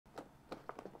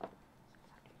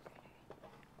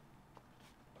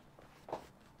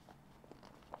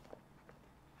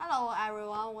Hello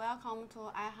everyone, welcome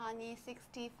to iHoney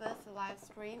 61st live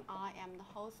stream. I am the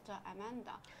host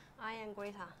Amanda. I am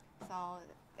Greta. So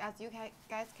as you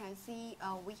guys can see,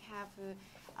 we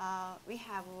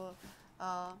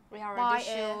already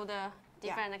showed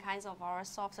different kinds of our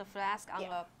soft flask on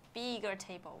a bigger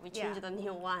table. We changed the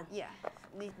new one. Yeah,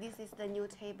 this is the new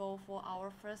table for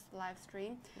our first live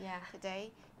stream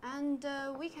today. And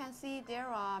we can see there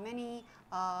are many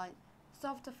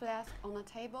soft flasks on the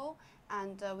table,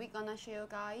 and we're gonna show you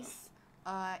guys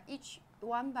each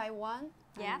one by one.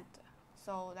 Yeah. And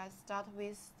so let's start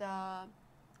with the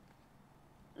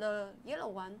yellow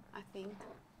one, I think.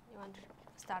 You want to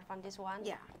start from this one?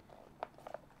 Yeah.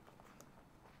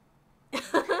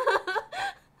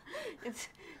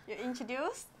 You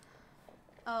introduce?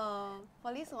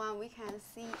 For this one, we can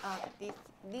see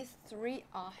these three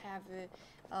have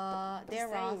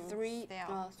there are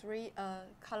three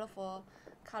colorful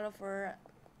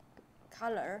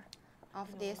color of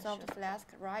the soft flask,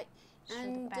 right?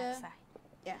 And the back side.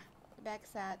 Yeah, the back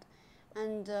side,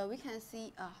 and we can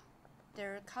see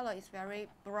their color is very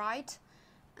bright,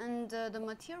 and the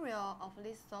material of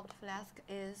this soft flask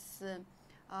is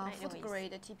food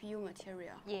grade TPU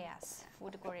material. Yes,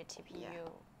 food grade TPU.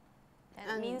 Yeah.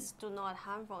 That means do not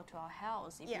harmful to our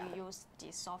health if you use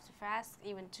the soft flask,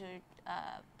 even to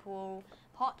pour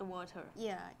hot water.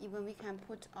 Yeah, even we can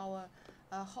put our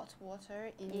hot water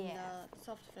in the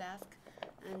soft flask,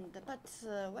 and but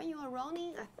when you are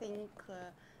running, I think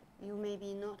you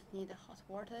maybe not need hot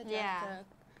water, just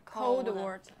cold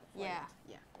water. Yeah.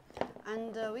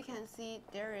 And we can see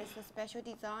there is a special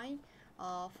design.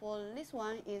 For this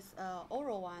one is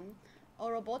oral one.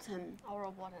 Oral bottom.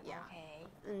 Oral bottom, yeah. Okay.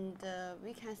 And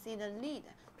we can see the lid.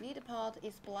 Lid part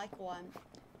is black one.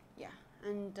 Yeah.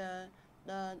 And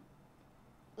the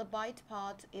bite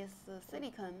part is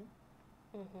silicone.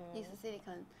 It's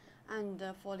silicone. And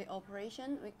for the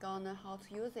operation, we're gonna how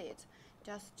to use it.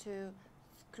 Just to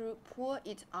pull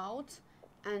it out,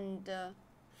 and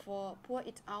pour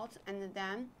it out, and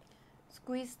then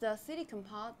squeeze the silicone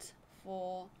part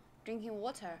for drinking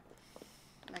water,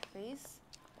 like this.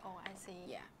 Oh, I see.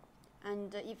 Yeah,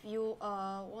 and if you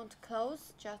want to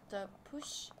close, just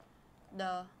push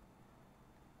the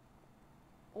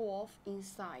valve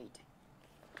inside.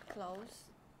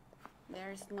 Close.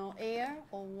 There is no air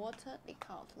or water leak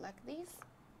out, like this.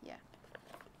 Yeah.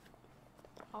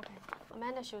 Okay.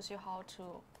 Amanda shows you how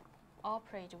to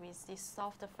operate with this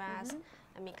soft flask.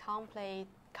 I mean,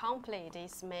 complete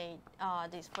is made.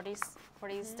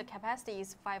 The capacity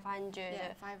is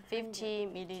 550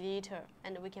 milliliter,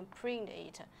 and we can print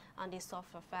it on this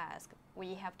soft flask.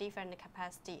 We have different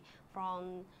capacity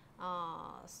from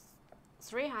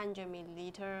 300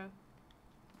 milliliter,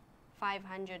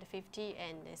 550,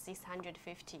 and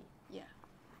 650. Yeah.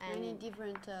 Many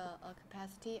different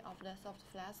capacity of the soft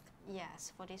flask.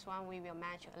 Yes, for this one we will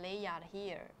match a layout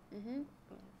here.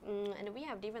 And we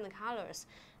have different colors.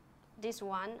 This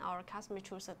one, our customer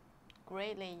chose a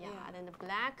gray layout and a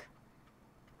black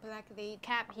lid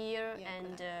cap here,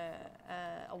 and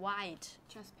a white.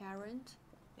 Transparent.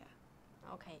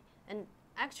 Yeah. Okay. And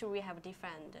actually we have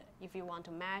different. If you want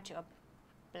to match a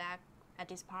black at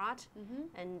this part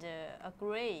and a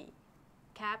gray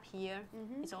cap here,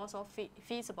 it's also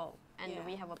feasible. And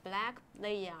we have a black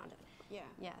layout. Yeah.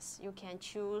 Yes, you can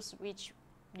choose which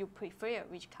you prefer,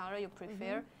 which color you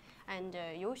prefer. And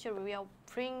usually we will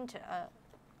print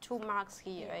 2 marks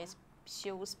here. It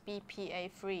shows BPA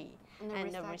free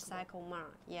and a recycle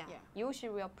mark. Yeah.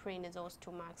 Usually we'll print those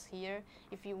 2 marks here.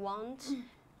 If you want,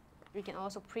 we can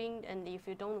also print, and if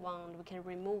you don't want, we can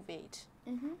remove it.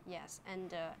 Yes,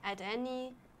 and at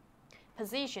any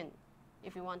position,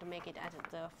 if you want to make it at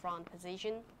the front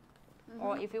position,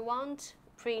 or if you want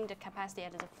print the capacity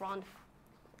at the front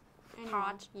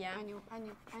part,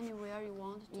 anywhere you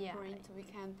want to print, we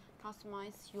can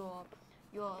customize your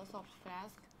soft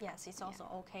flask. Yes, it's also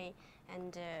okay.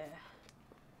 And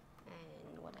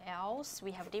what else?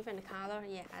 We have different color.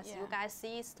 Yeah, as you guys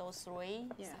see, those three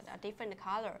are different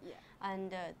color. Yeah.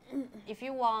 And if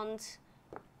you want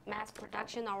mass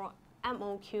production or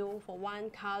MOQ for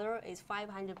one color is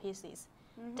 500 pieces.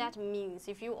 That means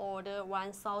if you order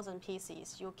 1,000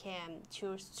 pieces, you can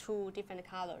choose 2 different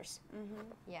colors.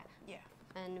 Yeah.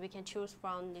 And we can choose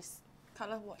from this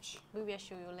color watch. We will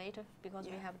show you later because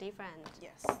we have different.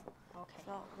 Yes. Okay.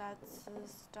 So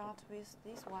let's start with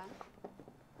this one.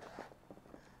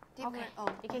 Okay.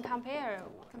 You can compare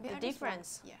the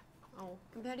difference. Yeah. Oh.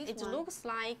 Compare this it one. looks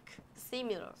like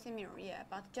similar. Similar, yeah,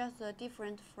 but just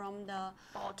different from the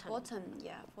bottom.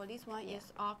 Yeah. For this one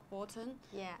is arc bottom.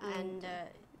 Yeah, and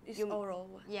it's oral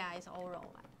one. Yeah, it's oral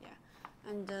one. Yeah,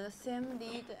 and the same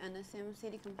lid and the same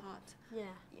silicone part. Yeah.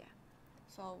 Yeah.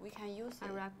 So we can use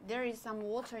it. There is some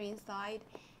water inside,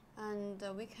 and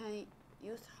we can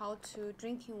use how to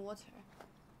drinking water.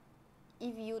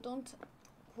 If you don't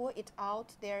pour it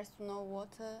out, there's no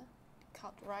water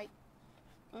cut, right?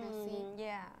 See?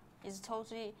 Yeah, it's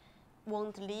totally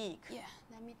won't leak. Yeah.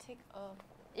 Let me take a.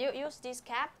 You use this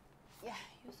cap? Yeah.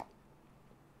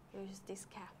 Use this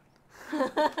cap.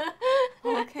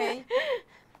 Okay.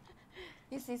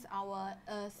 This is our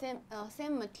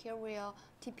same material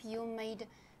TPU made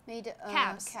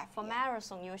caps cap for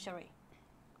marathon usually.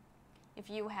 If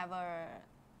you have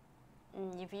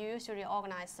if you usually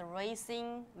organize a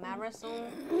racing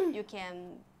marathon, you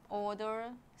can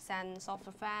order some soft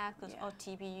flask or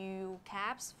TPU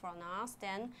caps from us.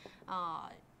 Then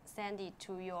send it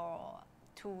to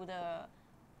the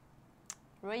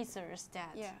racers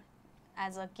that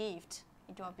as a gift.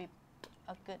 It will be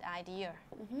a good idea.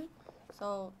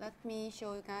 So let me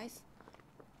show you guys.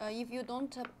 If you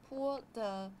don't pull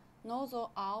the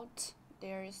nozzle out,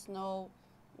 there is no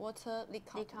water leak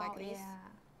out like this.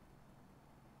 Yeah.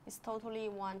 It's totally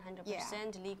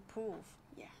 100% leak proof.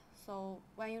 Yeah. So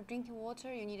when you're drinking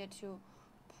water, you need to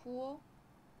pull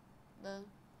the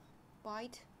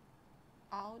bite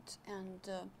out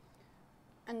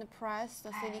and press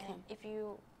the silicone. If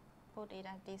you put it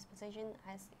at this position,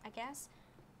 I guess.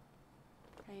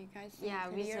 Can you guys see yeah,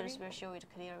 clearly? research will show it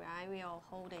clearly. I will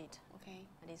hold it. Okay.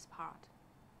 At this part.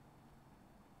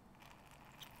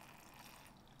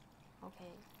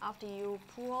 Okay. After you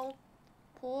pull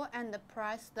and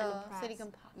press the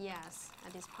silicone part. Yes,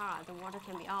 at this part, the water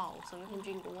can be out, so you can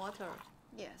drink the water.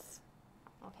 Yes.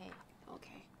 Okay.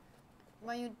 Okay.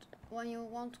 When you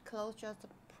want to close, just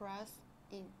press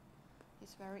in.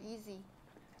 It's very easy.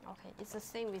 Okay, it's the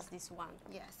same with this one.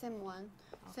 Yeah, same one,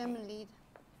 same lid,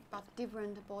 but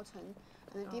different bottom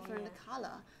and different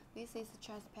color. This is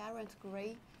transparent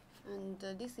gray, and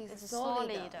this is solid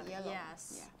yellow.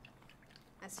 Yes.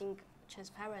 Yeah. I think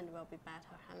transparent will be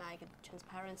better. I like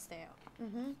transparent style.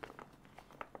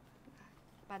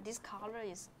 But this color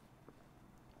is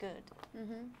good.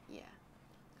 Yeah.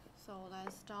 So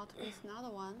let's start with another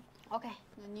one. Okay.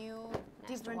 The new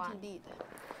Next different one. lid.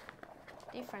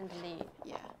 Different lid.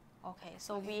 Yeah. Okay.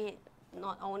 So we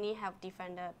not only have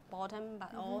different bottom,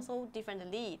 but also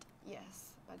different lid.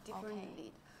 Yes, but different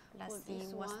lid. Let's see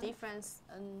what's difference.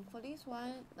 And for this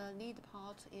one, the lid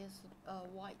part is a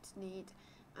white lid,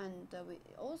 and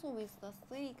also with the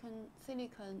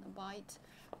silicone bite,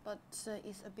 but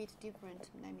it's a bit different.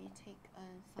 Let me take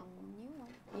some new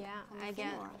one. Yeah,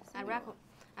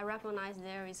 I recognize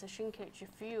there is a shrinkage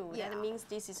field. Yeah. That means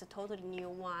this is a totally new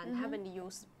one, haven't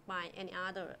used by any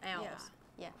other else.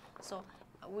 Yeah. So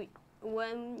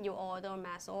when you order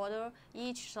mass order,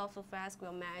 each soft flask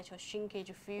will match a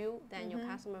shrinkage field. Then your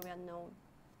customer will know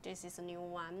this is a new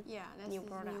one. Yeah, that's new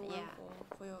product. New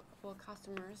one for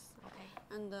customers.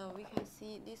 Okay. And we can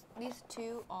see these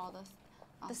two are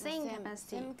the same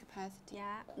capacity. Same capacity.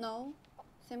 Yeah. No,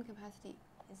 same capacity.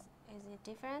 Is it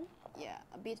different? Yeah,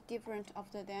 a bit different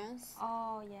of the dance.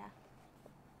 Oh yeah.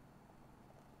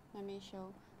 Let me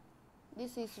show.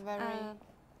 This is very.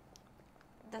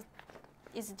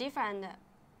 It's different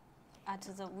at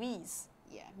the width.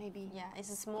 Yeah, maybe. Yeah, it's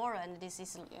smaller and this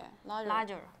is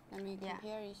larger. Let me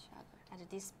compare each other. At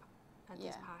this part,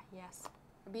 yes.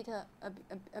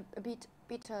 A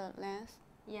bit length.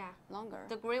 Yeah. Longer.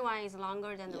 The green one is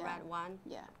longer than the red one.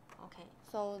 Yeah. Okay.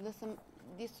 So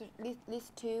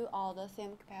these two are the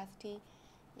same capacity.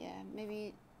 Yeah,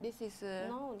 maybe this is.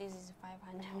 No, this is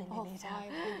 500 milliliter.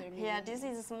 500 milliliter. Yeah, this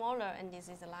is smaller and this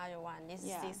is a larger one. This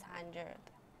is 600.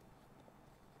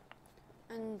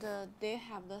 And they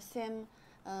have the same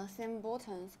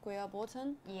button, square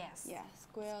button. Yes. Yeah,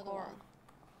 square one.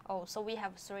 Oh, so we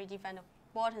have 3 different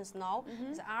buttons now.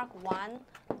 The arc one,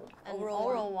 an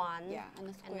oval one, yeah, and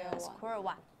a square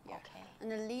one. Yeah. Okay.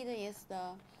 And the lid is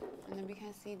and we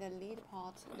can see the lid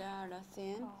part. They are the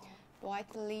same.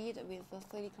 White lid with the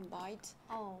silicone bite.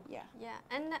 Oh. Yeah. Yeah,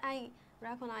 and I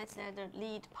recognize that the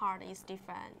lid part is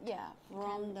different. Yeah,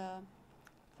 from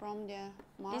the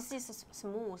mark. This is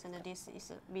smooth and this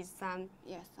is with some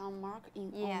some mark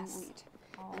on it.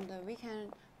 Oh. And we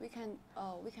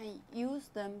can use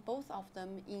them, both of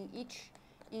them, in each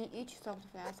soft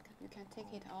flask. You can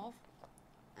take it off,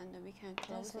 and we can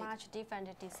close it. There's much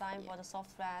different design for the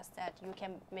soft flask that you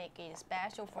can make it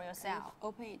special for yourself.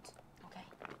 Open it. Okay.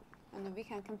 And we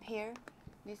can compare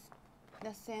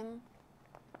the same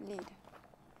lid.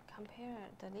 Compare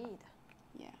the lid.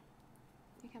 Yeah.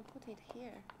 You can put it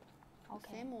here.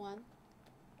 Okay. The same one.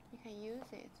 You can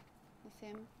use it. The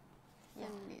same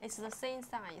It's the same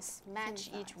size. Match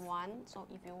Same each size. one. So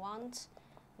if you want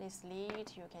this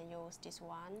lid, you can use this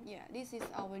one. Yeah, this is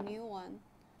our new one.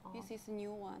 Oh. This is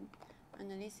new one, and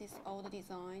this is old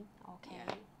design. Okay.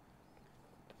 Yeah.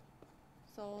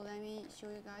 So let me show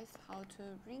you guys how to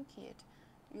drink it,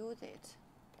 use it.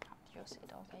 How to use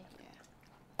it? Okay.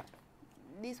 Yeah.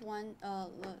 This one,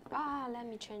 Let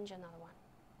me change another one.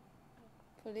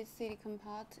 for this silicone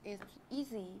part is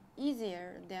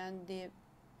easier than the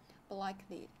black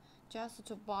lid. Just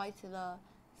to bite the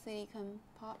silicone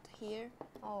part here.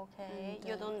 Okay. And,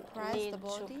 You don't press need the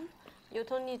body. to. You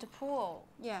don't need to pull.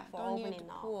 Yeah, for don't need opening to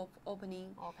now. pull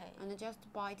opening. Okay. And just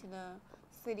bite the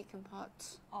silicone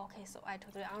part. Okay. So I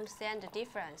totally understand the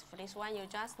difference. For this one, you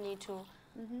just need to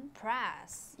Mm-hmm.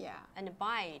 press Yeah. and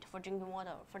bite for drinking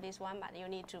water. For this one, but you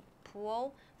need to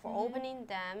pull for opening,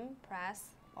 then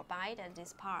press or bite at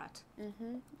this part.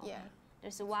 Mm-hmm. Okay. Yeah.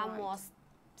 There's one right. more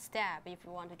step if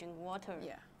you want to drink water.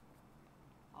 Yeah.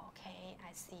 Okay,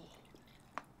 I see.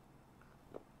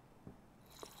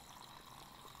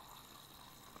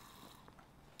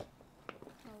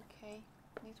 Okay.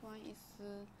 This one is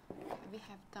we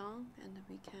have done, and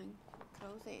we can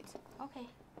close it. Okay.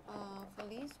 For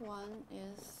this one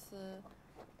is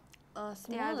They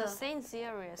smaller. are the same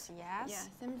series, yes? Yeah,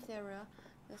 same serial.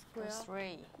 The square. Those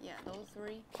three. Yeah, those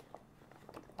three.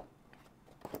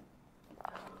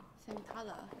 Same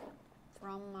color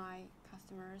from my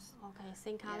customers. Okay,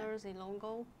 same color, the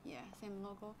logo. Yeah, same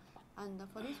logo. And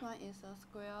for this one is a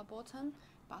square bottom,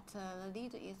 but the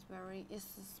lid is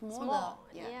smaller. Small,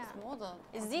 Yeah, yeah. smaller.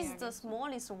 Is this compared the to-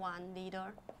 smallest one,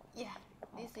 leader? Yeah,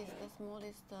 this is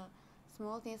the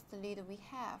smallest lid we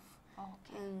have.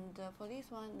 Okay. And for this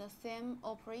one, the same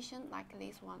operation like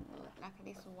this one, like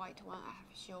this white one I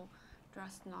have shown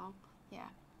just now. Yeah.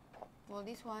 For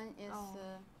this one is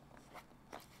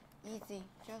easy,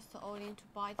 just only to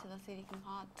bite the silicone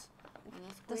part and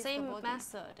The squeeze same body.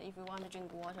 method if you want to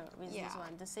drink water with this Yeah.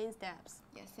 one, the same steps.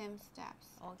 Yeah, same steps.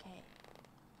 Okay.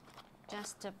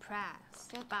 Just press,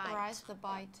 Just bite. press the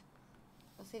bite,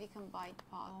 the silicone bite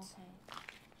part, Okay.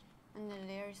 and then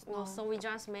there is no. Well, so we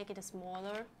just make it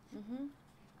smaller.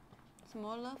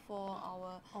 Smaller for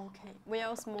our. Okay.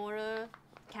 Will smaller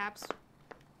caps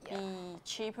Yeah. be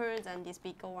cheaper than this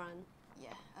bigger one?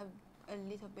 Yeah, a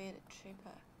little bit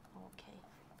cheaper. Okay.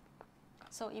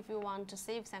 So if you want to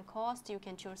save some cost, you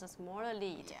can choose a smaller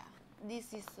lid. Yeah,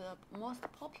 this is most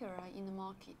popular in the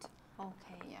market.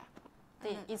 Okay.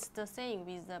 Yeah. It's the same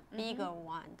with the bigger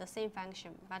one, the same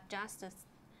function, but just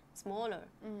smaller.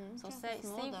 So just save,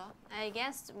 smaller. I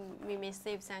guess we may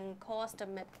save some cost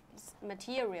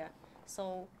material,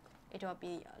 so it will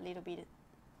be a little bit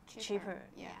cheaper.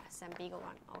 Yeah. Some bigger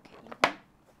one. Okay.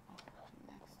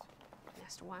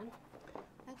 Next one.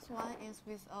 Next one is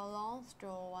with a long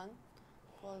straw one.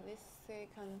 For this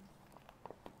silicone,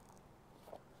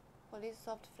 for this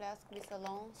soft flask with a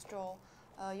long straw,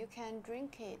 you can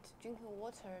drinking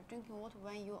water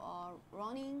when you are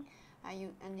running, and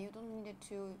you don't need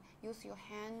to use your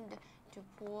hand to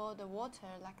pour the water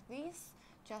like this.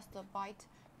 Just bite,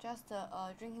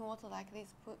 drinking water like this.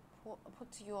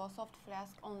 Put your soft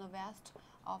flask on the vest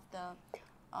of the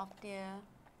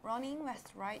running vest,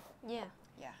 right? Yeah.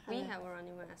 Yeah. We and have a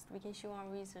running vest. We can show our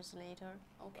research later.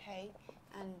 Okay,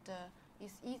 and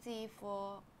it's easy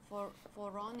for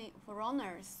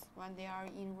runners when they are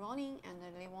in running and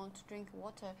they want to drink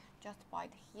water. Just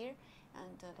bite here,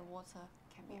 and the water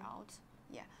can be out.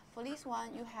 Yeah. For this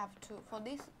one, you have to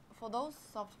for those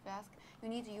soft flasks, you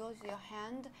need to use your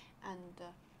hand and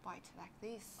bite like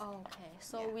this. Okay.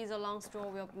 So Yeah. with a long straw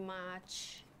will be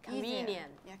much Easier.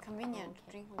 convenient Yeah, convenient to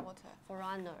Okay. drink water. for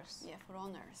runners Yeah, for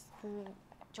runners. who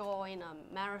join a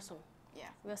marathon. Yeah.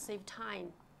 Will save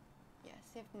time. Yeah,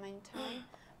 save my time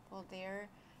for their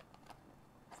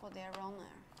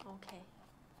runner. Okay.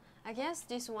 I guess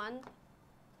this one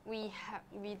we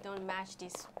don't match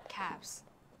these caps.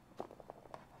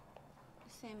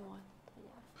 Same one.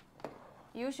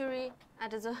 Usually at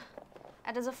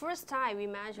the first time we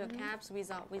match your caps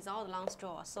without long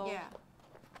straw. So Yeah.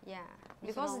 yeah.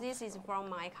 With Because long- this is from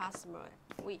my customer.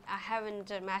 I haven't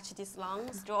matched these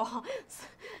long straw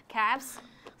caps.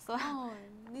 So Oh,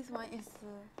 this one is.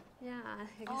 yeah,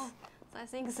 I guess, Oh. so I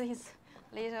think this is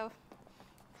little.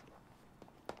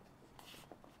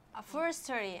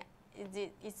 Firstly,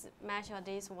 it's match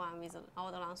this one with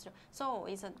all the long straw. So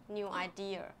it's a new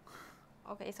idea.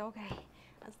 Okay, it's okay.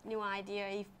 It's a new idea.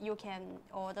 If you can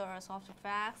order a soft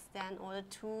flask, then order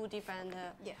two different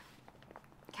Yeah.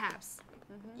 caps.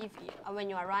 If when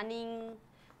you are running,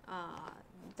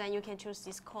 then you can choose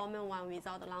this common one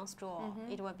without the long straw.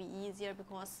 It will be easier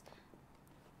because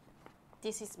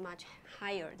this is much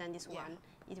higher than this one,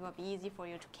 it will be easy for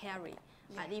you to carry.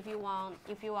 But if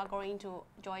you are going to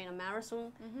join a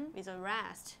marathon with a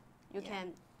rest, you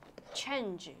can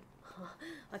change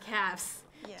a caps,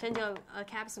 change a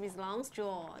caps with long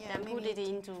straw, then put it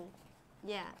into,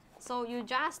 So you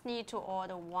just need to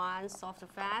order one soft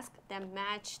flask, then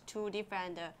match 2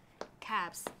 different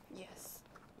caps. Yes.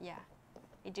 Yeah,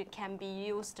 it can be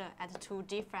used at 2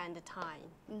 different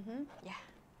times. Yeah,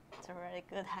 it's a really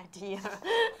good idea.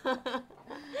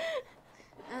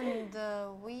 And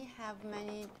we have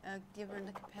many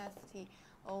different capacity.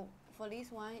 Oh, for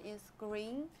this one is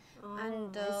green,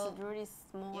 and it's really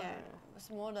small. Yeah,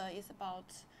 smaller is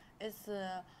about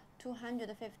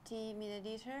 250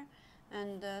 milliliter,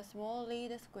 and small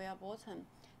lid, square bottom.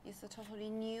 It's totally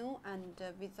new and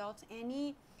without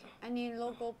any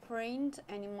logo print,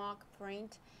 any mark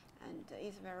print, and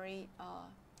it's very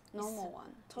normal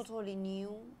one, totally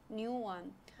new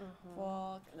one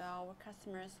for our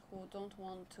customers who don't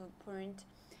want to print,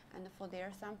 and for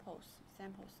their samples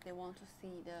they want to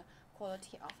see the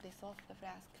quality of the soft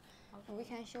flask. And we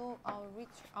can show our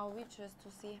readers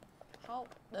to see how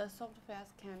the soft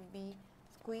flask can be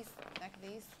squeezed like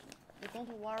this. You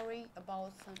don't worry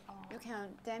about you can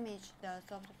damage the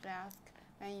soft flask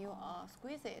when you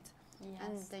squeeze it,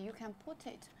 and you can put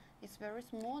it. It's very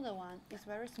small. The one is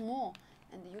very small,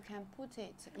 and you can put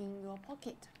it in your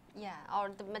pocket. Yeah,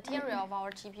 the material of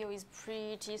our TPU is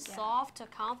pretty soft,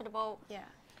 comfortable. Yeah.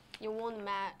 You won't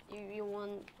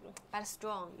but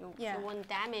strong. You won't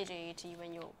damage it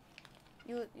even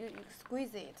you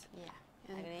squeeze it. Yeah.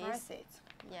 And press it.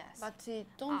 Yes. But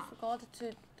don't forget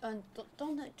to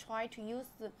don't try to use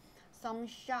some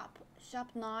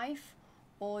sharp knife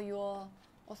or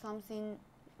something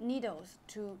needles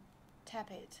to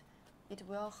tap it. It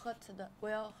will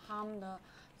harm the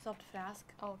soft flask.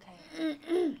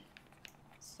 Okay.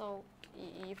 So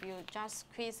if you just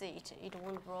squeeze it, it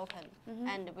won't broken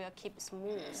and will keep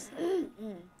smooth.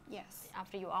 Yes.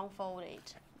 After you unfold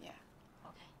it. Yeah.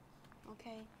 Okay.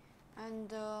 Okay.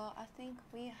 And I think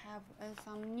we have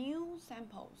some new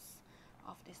samples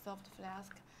of the soft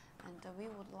flask, and we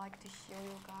would like to show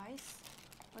you guys.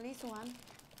 This one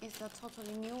is a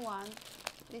totally new one.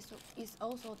 This is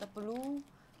also the blue,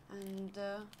 and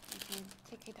you can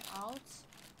take it out.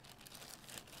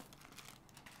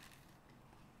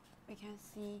 We can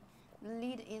see the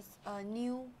lid is a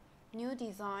new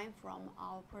design from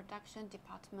our production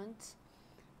department,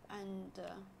 and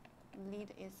the lid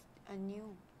is a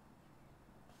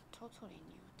totally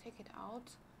new. Take it out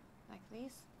like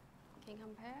this. Can you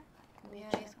compare? Compare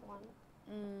this one.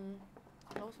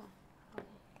 Close one.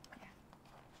 Okay. Yeah.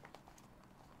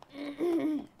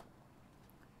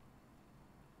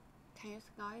 Can you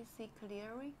guys see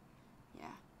clearly?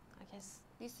 Yeah. I guess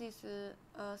this is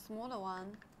a smaller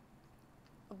one.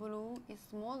 The blue is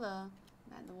smaller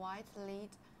than the white lid,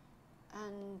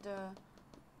 and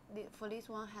for this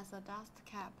one has a dust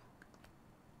cap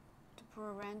to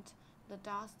prevent the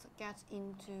dust get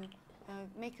into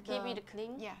keep it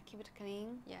clean. Yeah, keep it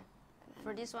clean. Yeah.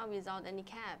 For this one without any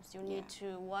caps, you need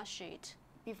to wash it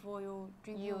before you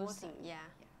drink your water. Yeah.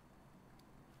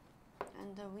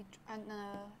 And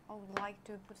I would like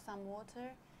to put some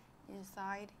water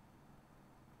inside.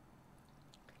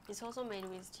 It's also made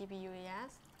with TPU,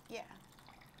 yes? Yeah.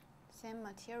 Same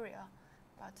material,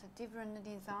 but a different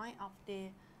design of the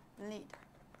lid.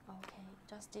 Okay,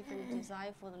 just different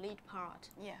design for the lid part.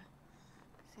 Yeah.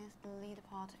 Since the lid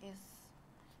part is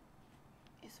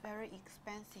very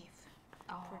expensive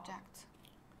product.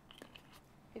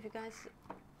 If you guys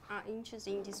are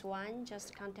interested in this one,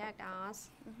 just contact us.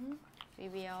 We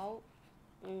will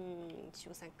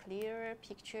show some clear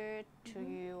picture to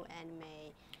you and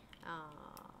may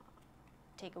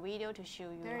take a video to show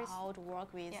you how to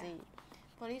work with it.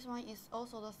 For this one, it's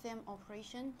also the same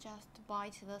operation, just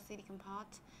bite the silicone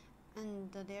part,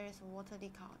 and there is water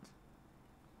leak out.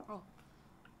 Oh,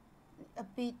 a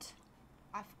bit.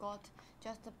 I forgot.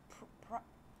 Just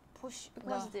push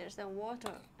because there's the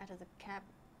water at the cap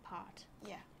part.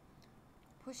 Yeah.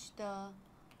 Push the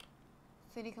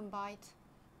silicone bite,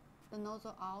 the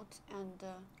nozzle out, and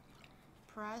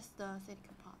press the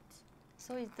silicone part.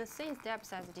 So it's the same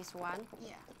steps as this one?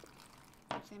 Yeah,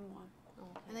 same one.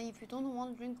 Okay. And then if you don't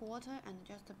want to drink water, and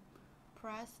just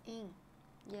press in.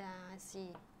 Yeah, I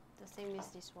see. The same as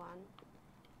this one.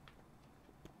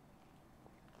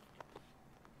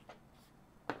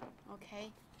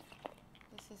 Okay,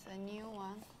 this is a new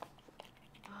one.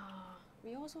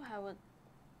 We also have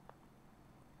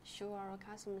show our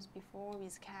customers before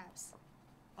with caps.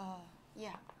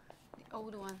 Yeah, the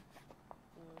old one.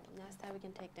 Next time we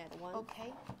can take that one.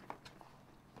 Okay.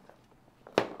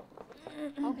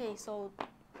 Okay, so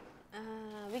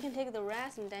we can take the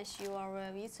rest and then show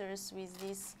our visitors with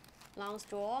this long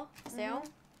straw cell.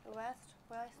 The rest,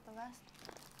 where is the rest?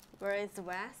 Where is the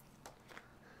rest?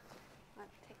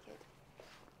 Let's take it.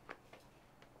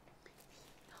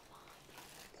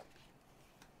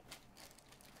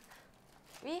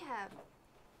 We have.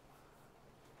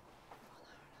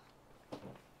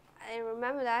 I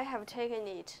remember that I have taken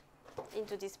it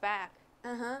into this bag.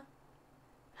 And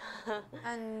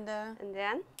And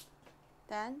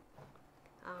then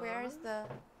where is the?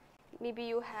 maybe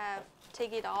you have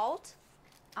take it out.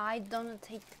 I don't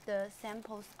take the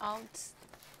samples out.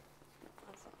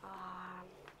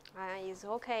 It's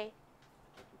okay.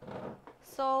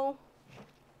 So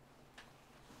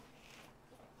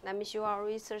let me show our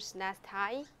research next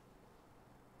time.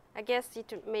 I guess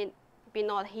it may be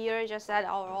not here, just at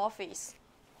our office,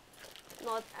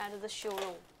 not at the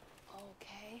showroom.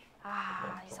 Okay.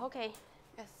 It's okay.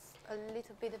 It's a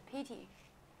little bit pity.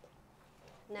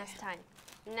 Next time.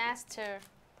 Next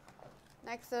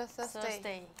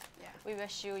Thursday, Yeah. we will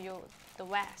show you the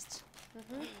rest.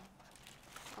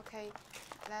 Okay.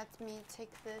 Let me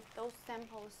take those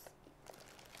samples.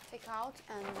 Take out,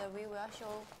 and we will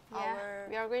show our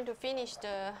we are going to finish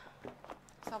the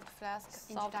soft flask soft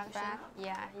introduction. bag.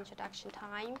 Yeah, introduction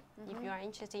time. If you are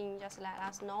interested, just let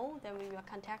us know. Then we will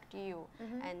contact you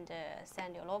and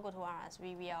send your logo to us.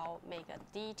 We will make a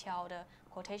detailed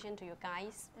quotation to you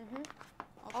guys.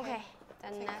 Okay.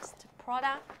 Then next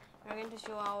product, we're going to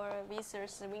show our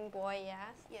visitors swing boy.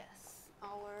 Yes. Yes,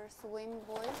 our swim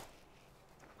boy.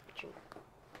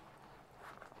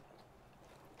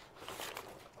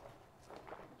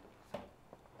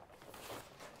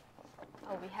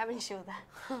 Oh, we haven't shown that.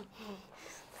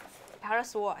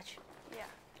 Paris watch. Yeah.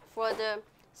 For the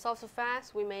soft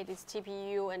flask, we made this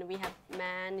TPU and we have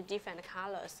many different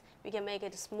colors. We can make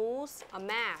it smooth or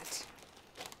matte,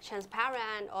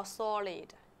 transparent or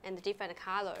solid, and different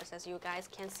colors, as you guys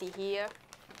can see here.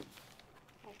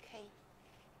 Okay.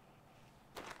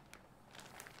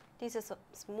 This is a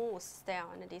smooth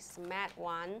style and this is matte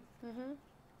one.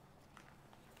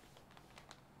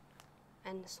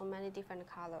 And so many different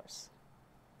colors.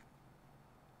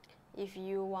 If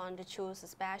you want to choose a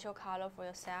special color for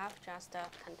yourself, just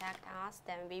contact us.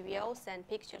 Then we will send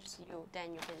pictures to you.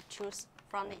 Then you can choose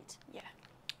from it. Yeah.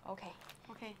 Okay.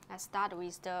 Okay. Let's start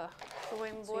with the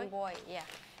Swim swim boy. Yeah.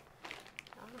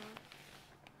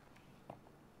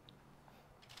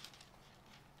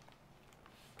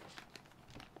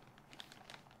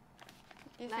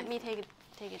 Let me take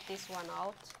this one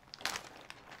out.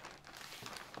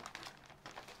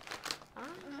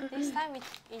 This time we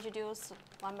introduce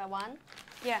one by one.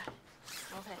 Yeah.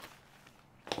 Okay.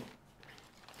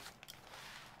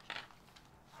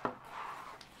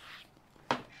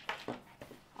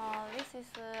 This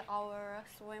is our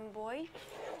swim buoy,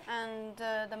 and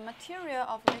the material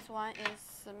of this one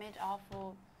is made of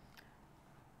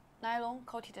nylon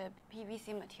coated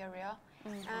PVC material.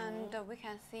 And we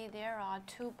can see there are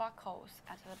two buckles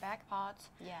at the back part.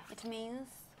 Yeah. It means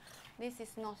this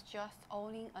is not just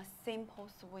owning a simple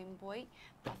swim buoy,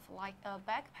 but like a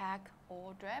backpack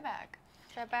or dry bag.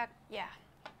 Dry bag. Yeah,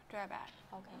 dry bag.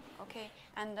 Okay. Okay,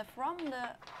 and from the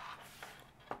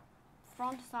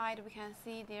front side, we can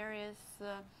see there is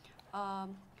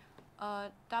a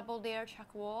double layer check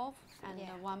valve and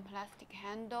one plastic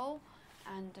handle,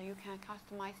 and you can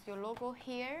customize your logo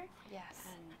here. Yes.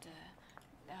 And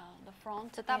the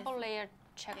front. The double layer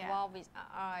check valve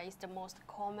is the most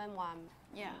common one.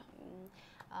 Yeah.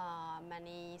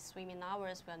 Many swimming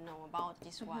lovers will know about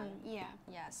this one. Yeah.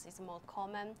 Yes, it's more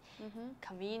common,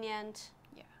 convenient.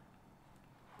 Yeah.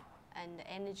 And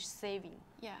energy saving.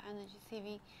 Yeah, energy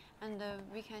saving, and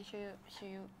we can show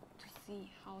you to see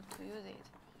how to use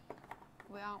it.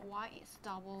 Well, why it's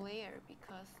double layer?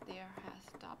 Because there has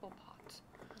double part.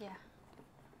 Yeah.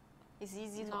 It's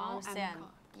easy to understand.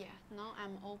 Now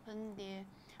I'm open the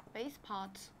base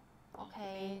part of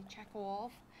the check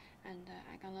valve, and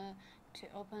I'm gonna to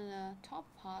open the top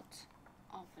part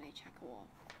of the check valve.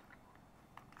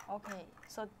 Okay,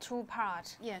 so two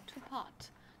parts. Yeah, two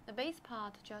parts. The base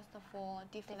part just for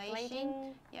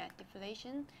deflation. Yeah,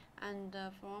 deflation, and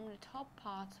from the top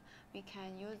part we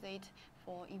can use it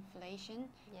for inflation.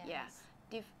 Yes.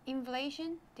 Yeah,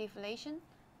 inflation, deflation,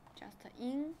 just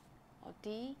in or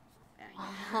D.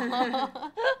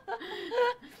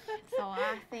 So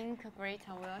I think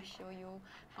Greta will show you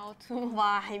how to.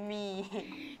 Why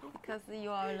me? Because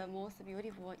you are the most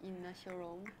beautiful in the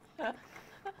showroom.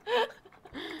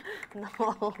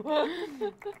 No.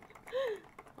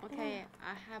 Okay,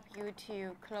 I help you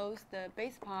to close the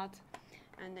base part,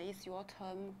 and it's your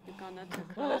turn. You're gonna to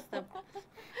close the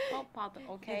top part,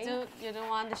 okay? You don't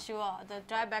want to show the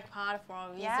dry bag part for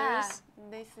visitors? Yeah,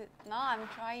 this is, no, I'm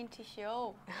trying to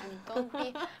show. And don't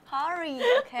be hurry,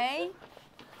 okay?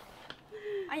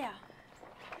 Aya.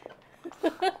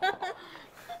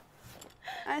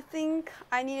 I think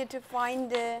I needed to find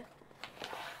the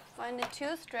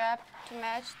two strap to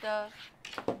match the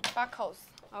buckles.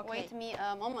 Okay. Wait me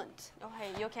a moment. Okay,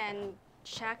 you can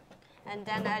check, and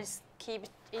then I just keep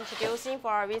introducing for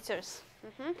our visitors.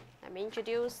 Let me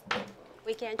introduce.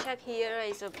 We can check here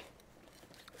is a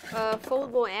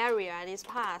foldable area at this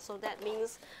part. So that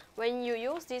means when you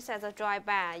use this as a dry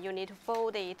bag, you need to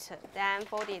fold it, then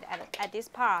fold it at this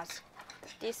part.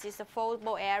 This is a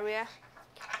foldable area.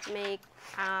 Make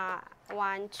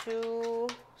 1, 2,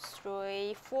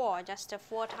 3, 4, just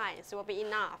 4 times will be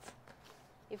enough.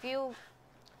 If you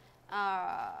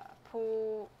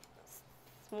pull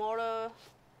smaller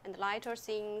and lighter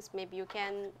things, maybe you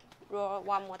can roll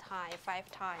 1 more time,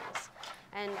 5 times.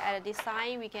 And at this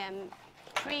side, we can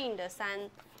print the sun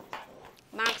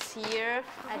marks here.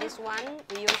 At this one,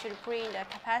 we usually print the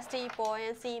capacity,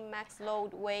 buoyancy, max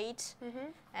load, weight,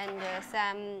 and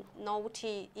some note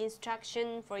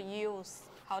instruction for use,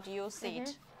 how to use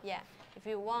it. Yeah, if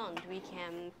you want, we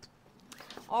can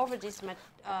offer this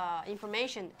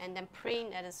information and then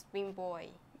print at a swim buoy.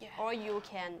 Yeah. Or you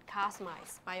can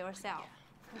customize by yourself.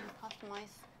 Yeah. You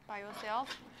customize by yourself.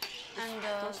 And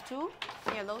those two?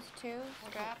 Yeah, those two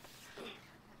strap.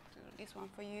 This one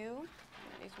for you.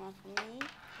 This one for me.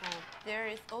 There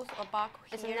is also a buckle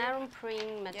here. It's a nylon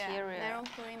print material. Yeah, nylon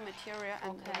print material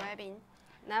and the webbing.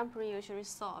 Nylon print usually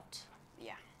soft.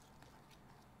 Yeah.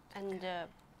 And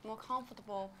more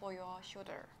comfortable for your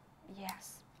shoulder.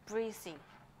 Yes, breathing.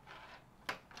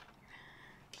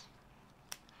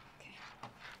 Okay.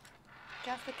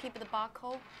 Just to keep the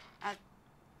buckle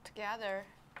together.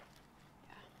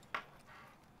 Yeah.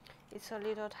 It's a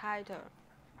little tighter.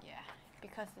 Yeah,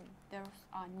 because there's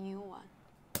a new one.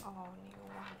 Oh, new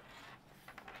one.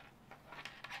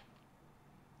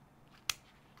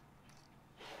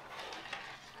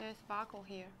 There's buckle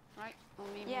here, right? Or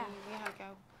maybe yeah. we have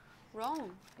go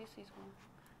wrong. This is one.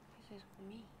 This is for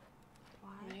me. Why?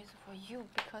 And this is for you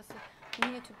because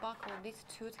you need to buckle these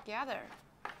two together,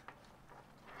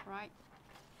 right?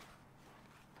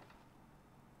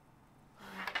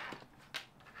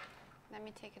 Let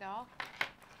me take it off.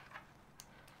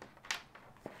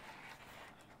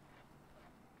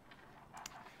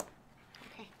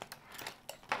 Okay.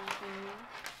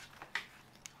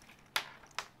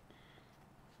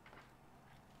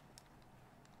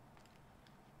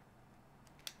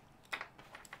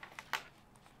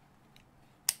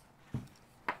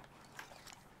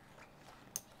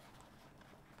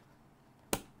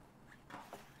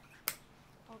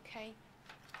 Okay.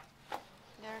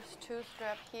 There's 2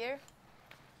 straps here.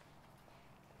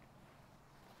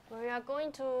 We are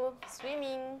going to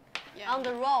swimming on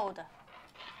the road.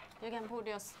 You can put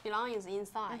your belongings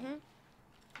inside.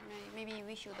 Maybe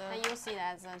we should use it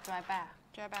as a dry bag.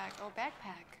 Dry bag or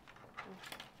backpack.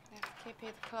 Let's keep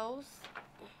it close.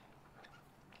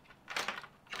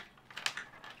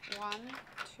 1,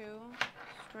 2,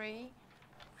 3,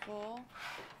 4,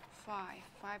 5.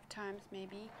 5 times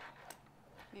maybe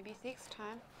 6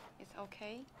 times. It's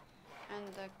okay. And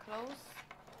the close.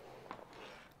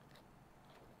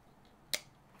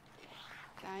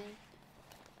 Then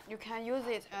you can use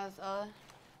it as a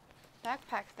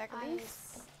backpack like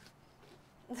this.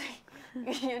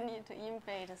 You need to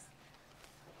inflate.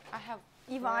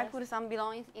 If I put some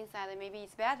belongings inside, maybe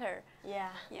it's better. Yeah.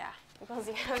 Yeah. Because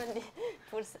you haven't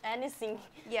put anything,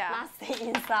 yeah,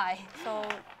 nothing inside. So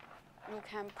you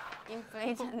can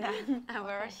inflate and then I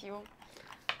will you.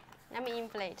 Let me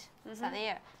inflate some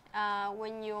air.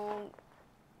 When you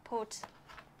put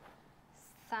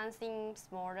something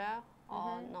smaller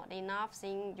or not enough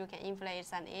thing, you can inflate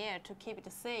some air to keep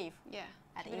it safe. Yeah.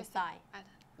 At inside.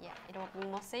 Yeah, it will be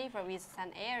more safer with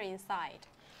some air inside.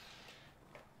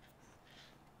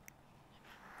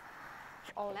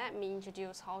 Oh, let me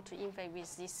introduce how to inflate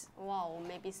with this wall.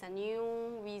 Maybe some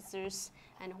new visitors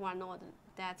and who are not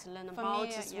that learn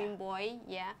about swim buoy.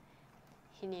 Yeah,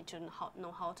 he need to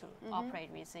know how to operate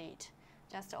with it.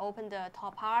 Just open the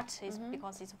top part is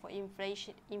because it's for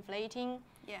inflating.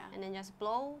 Yeah. And then just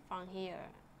blow from here.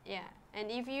 Yeah. And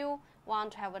if you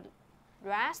want to have a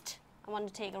rest,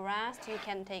 take a rest, you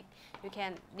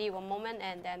can leave a moment,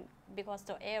 and then because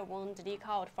the air won't leak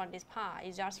out from this part,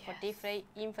 it's just for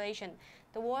inflation.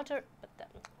 The water,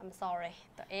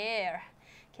 the air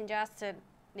can just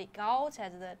leak out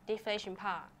at the deflation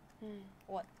part.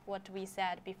 What we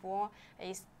said before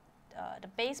is the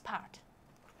base part.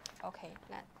 Okay,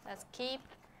 let's keep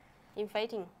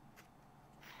inflating.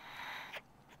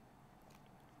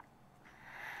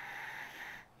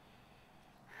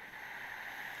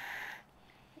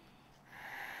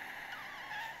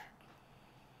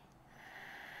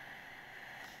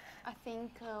 I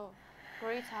think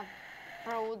Greta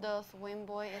blow the swim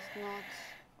buoy is not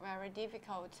very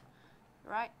difficult,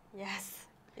 right? Yes,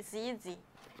 it's easy.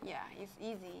 Yeah, it's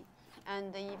easy.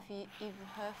 And if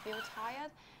her feel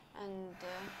tired, and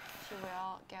she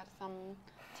will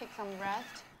take some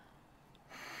rest.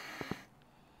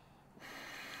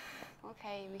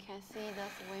 Okay, we can see the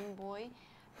swim buoy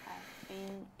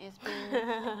is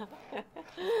being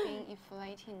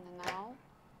inflating now.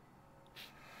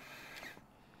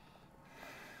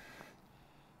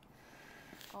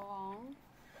 Go on,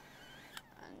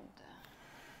 and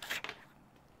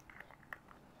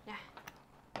yeah,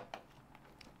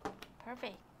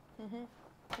 perfect.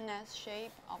 Nice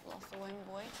shape of the swim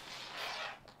buoy.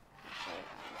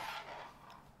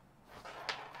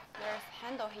 There's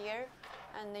handle here,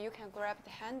 and you can grab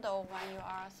the handle when you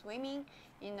are swimming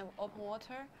in the open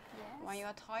water. Yes. When you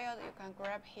are tired, you can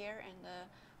grab here and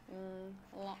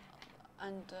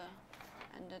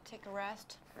take a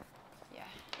rest. Yeah,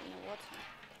 in the water.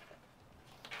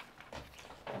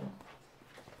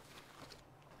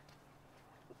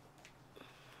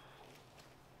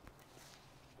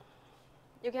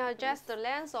 You can adjust the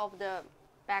length of the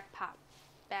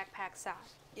backpack size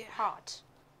part,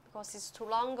 because it's too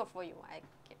long for you, I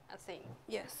think.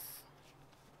 Yes.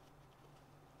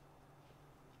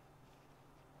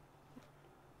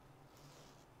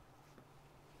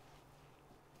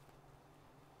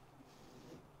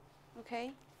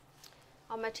 Okay.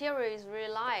 Our material is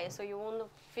really light, so you won't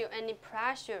feel any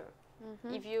pressure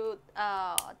if you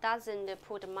doesn't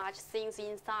put much things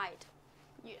inside.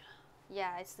 Yeah.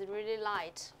 Yeah, it's really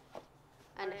light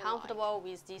and Very comfortable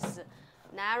with this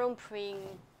narrow print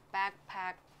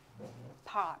backpack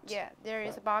part. Yeah, there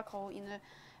is a barcode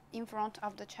in front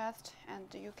of the chest, and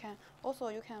you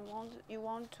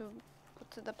want to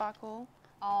put the barcode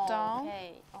down.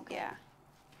 Okay. Yeah.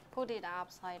 Put it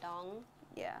upside down.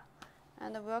 Yeah,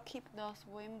 and we'll keep the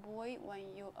swim buoy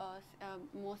when you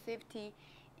more safety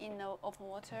in the open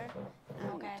water.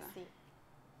 Okay, I see.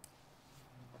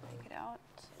 Take it out.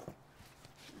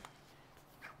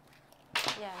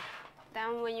 Yeah.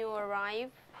 Then when you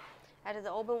arrive at the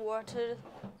open water,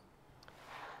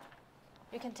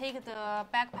 you can take the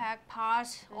backpack part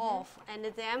off and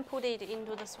then put it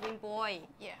into the swim buoy.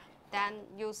 Yeah. Then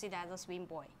use it as a swim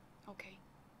buoy. Okay.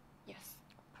 Yes.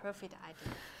 Perfect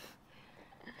idea.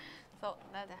 So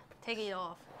Take it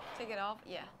off. take it off.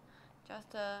 Yeah.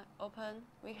 Just open.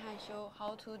 We can show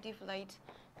how to deflate.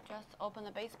 Just open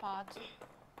the base part.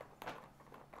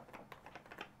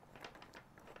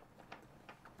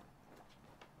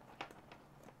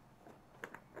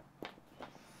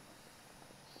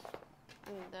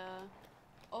 And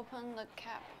open the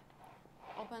cap,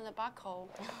 open the barcode,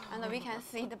 and we can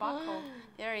see the barcode.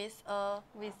 There is a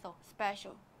Whistle.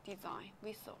 special design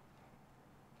whistle.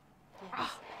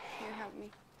 Yes. Can you help me?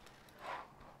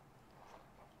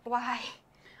 Why?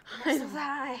 What's so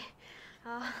high?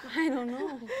 I don't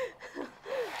know.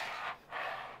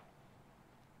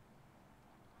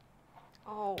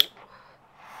 Oh,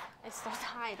 it's so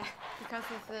tight. Because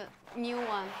it's a new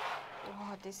one.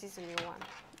 Oh, this is a new one.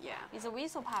 Yeah. It's a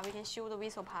whistle part. We can show the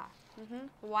whistle part.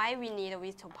 Why we need a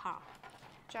whistle part?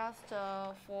 Just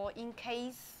for in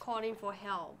case. Calling for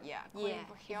help. Yeah. Calling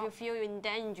for If you help. feel you're in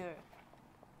danger.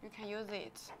 You can use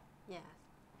it. Yes.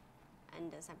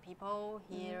 And some people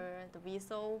hear the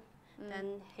whistle,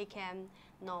 then he can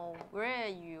know where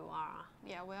you are.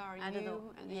 Yeah. Where are Under you?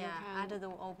 the, And yeah, you can. under the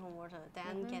open water.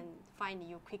 Then can find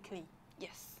you quickly.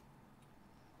 Yes.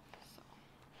 So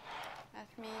let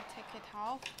me take it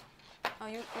off.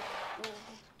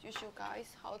 You show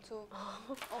guys how to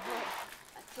open.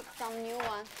 I took some new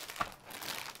one.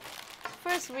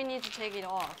 First, we need to take it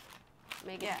off.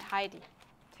 Make it tidy.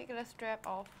 Take the strap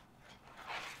off.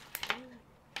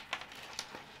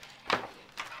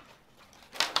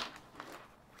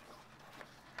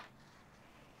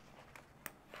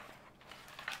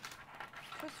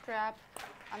 Two straps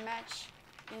are matched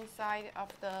inside of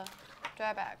the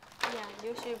dry bag. Yeah,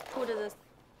 you should put the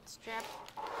strap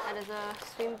at the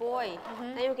swim buoy.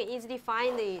 Then you can easily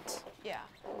find it. Yeah.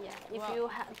 Yeah. If you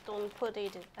don't put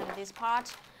it at this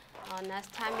part,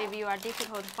 next time maybe you are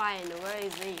difficult to find. Where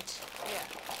is it?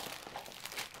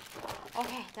 Yeah.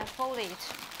 Okay, then fold it.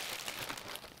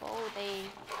 Fold it.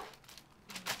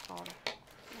 Fold.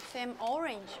 The same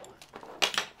orange.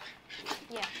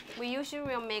 Yeah, we usually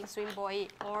will make swim buoy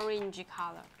orange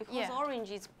color because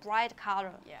orange is bright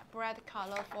color. Yeah, bright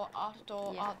color for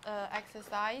outdoor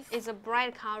exercise. It's a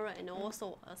bright color and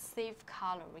also a safe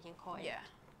color, we can call it. Yeah.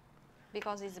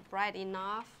 Because it's bright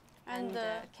enough and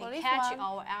can for catch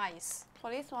our eyes. For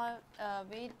this one,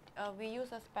 we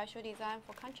use a special design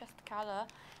for contrast color.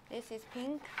 This is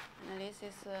pink and this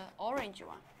is orange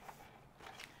one.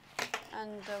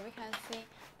 And we can see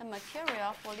the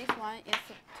material for this one is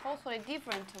totally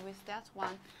different with that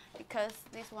one because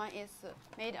this one is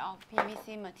made of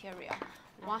PVC material,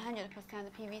 100%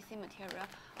 PVC material.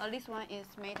 This one is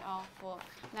made of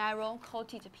nylon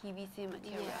coated PVC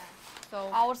material. Yeah. So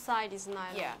outside is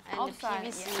nylon and outside,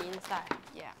 PVC inside.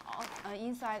 Yeah,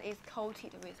 inside is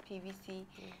coated with PVC.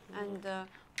 And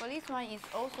for this one, it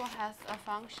also has a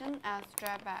function as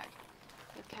dry bag.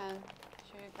 You can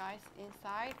show you guys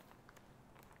inside.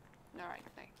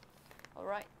 All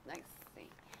right, let's see.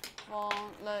 For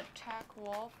the check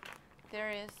valve, there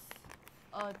is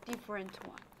a different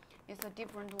one. It's a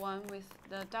different one with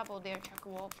the double layer check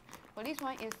valve. For this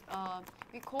one is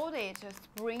we call it a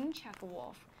spring check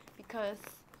valve because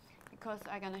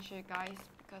I'm gonna show you guys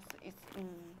because it's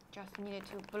just needed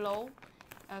to blow,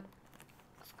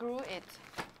 screw it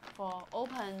for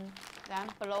open, then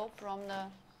blow from the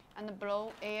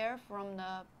blow air from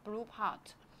the blue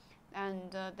part.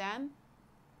 And then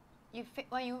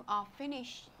when you are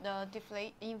finished the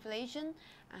inflation,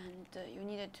 and you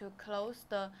needed to close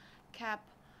the cap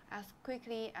as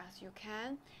quickly as you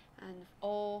can, and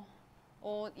or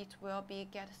it will be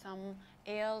get some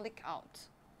air leak out.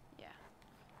 Yeah,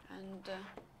 and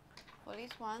for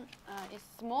this one, it's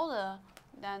smaller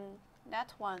than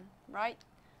that one, right?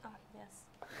 Oh yes.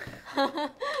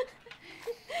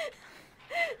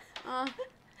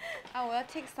 I will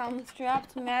take some strap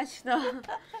to match the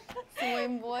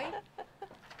swim buoy.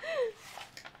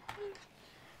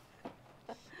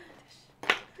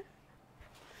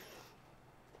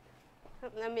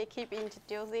 Let me keep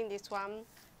introducing this one.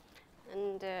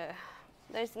 And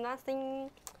there's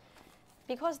nothing,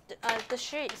 because the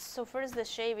shape, so first the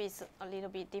shape is a little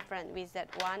bit different with that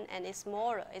one, and it's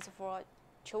smaller, it's for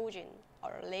children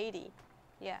or a lady,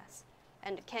 yes.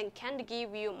 And can't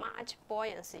give you much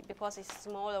buoyancy because it's a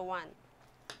smaller one.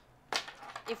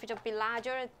 If it will be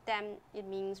larger, then it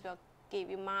means will give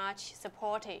you much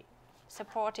supportage.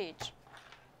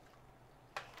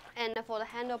 And for the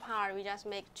handle part, we just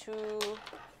make 2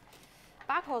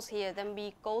 buckles here. Then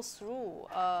we go through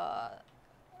a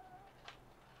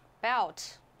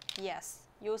belt. Yes,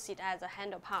 use it as a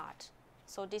handle part.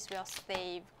 So this will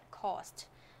save cost.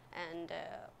 And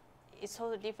it's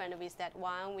totally different with that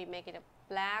one. We make it a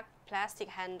black plastic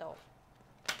handle.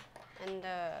 And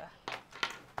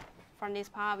from this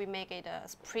part, we make it a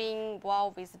spring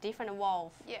valve with different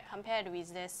valve compared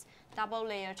with this double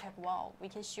layer check valve. We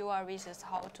can show our users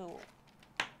how to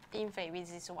inflate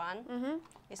with this one.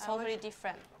 It's totally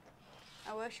different.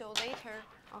 I will show later.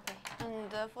 Okay.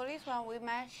 And for this one, we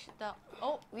match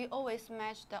we always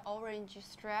match the orange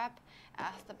strap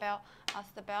as the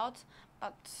belt.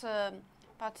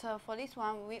 But for this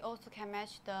one, we also can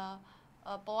match the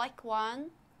black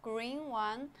one, green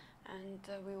one, and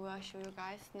we will show you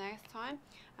guys next time,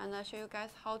 and I'll show you guys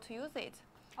how to use it.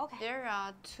 Okay. There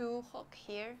are 2 hooks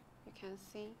here. You can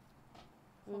see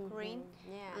hook ring,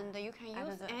 and you can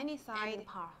use any side.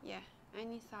 Yeah,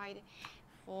 any side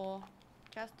for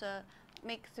just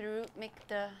make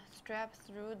the strap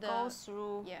through the go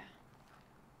through. Yeah,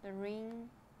 the ring.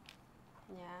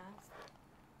 Yes.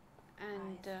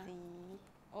 And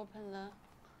open the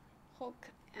hook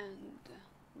and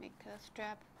make the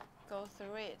strap go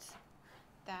through it.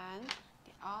 Then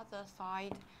the other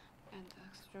side and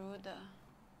through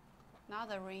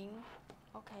another ring.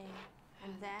 Okay.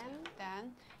 And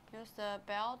then use the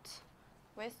belt,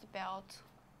 waist belt.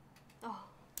 Oh,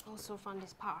 also from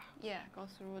this part. Yeah, go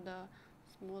through the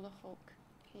smaller hook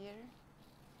here.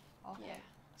 Okay. Yeah.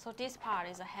 So this part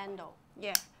is a handle.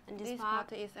 Yeah. And this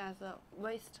part is as a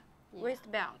waist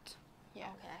belt. Yeah.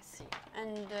 Okay, I see.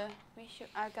 And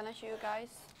I'm gonna show you guys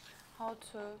how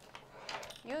to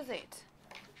use it.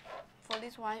 For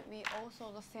this one, we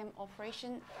also the same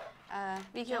operation.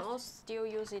 We can also still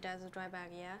use it as a dry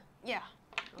bag, yeah? Yeah.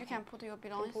 Okay. You can put your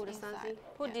belongings put inside. Something.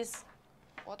 Put this.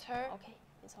 Water. Okay,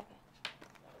 it's okay.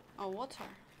 Oh, water.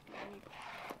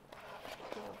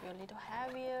 It will be a little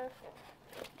heavier.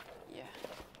 Yeah.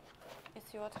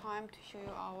 It's your time to show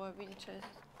you our visitors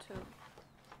to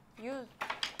use.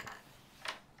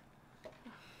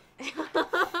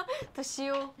 The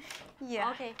shoe.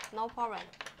 Yeah. Okay, no problem.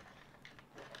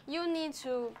 You need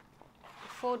to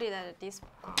fold it at this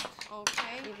part.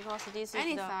 Okay. Because this is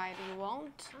any the side you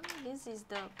want. This is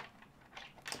the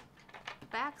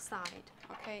back side.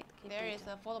 Okay. There is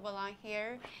a foldable line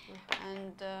here,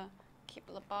 and keep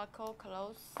the buckle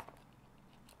close.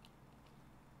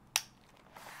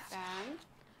 Then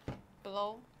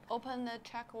below, open the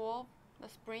check valve, the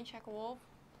spring check valve.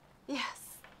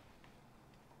 Yes.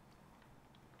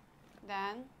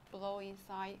 Then blow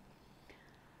inside.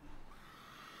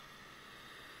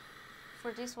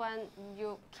 For this one,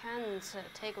 you can't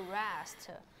take a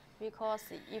rest because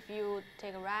if you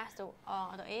take a rest, the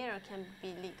air can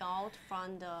be leaked out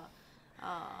from the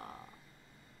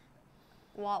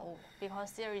valve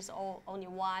because there is only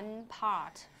one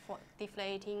part for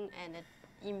deflating and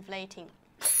inflating.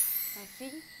 I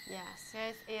see. Yes.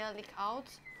 There's air leak out.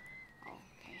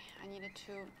 Okay, I need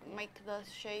to make the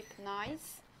shape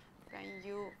nice when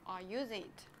you are using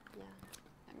it. Yeah.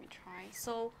 Let me try.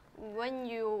 So when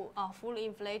you are fully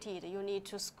inflated, you need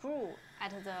to screw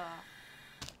at the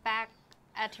back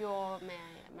at your,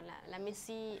 let me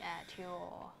see, at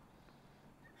your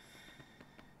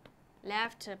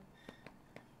left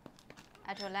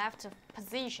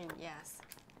position, yes.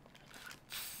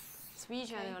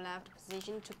 Switch at your left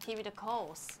position to keep it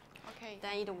close. Okay.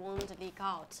 Then it won't leak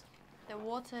out. The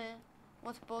water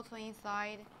bottle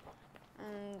inside,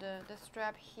 and the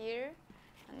strap here,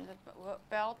 and the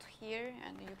belt here,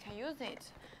 and you can use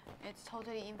it. It's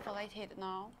totally inflated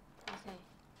now. Okay.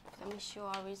 Let me show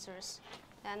our visitors.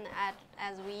 Then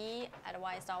as we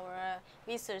advise our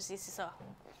visitors, this is a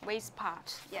waist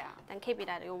part. Yeah. Then keep it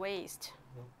at your waist.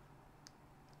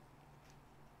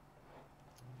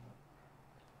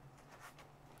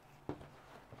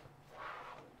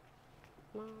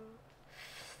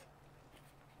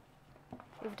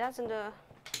 If it doesn't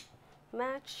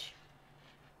match,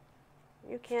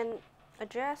 you can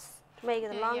adjust to make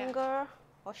it longer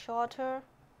or shorter.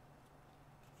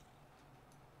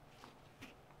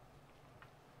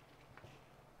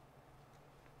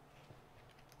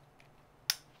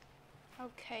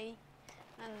 Okay,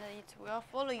 and it will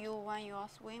follow you when you are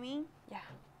swimming. Yeah.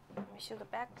 Let me show the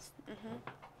back.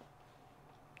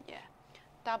 Yeah,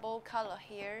 double color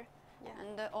here,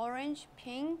 and the orange,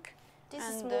 pink. This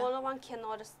smaller one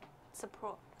cannot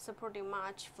support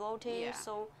much floating. Yeah.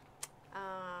 So,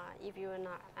 if you're an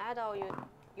adult,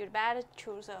 you'd better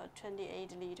choose a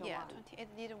 28-liter one. Yeah,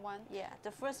 28-liter one. Yeah,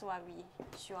 the first one we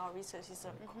show our research is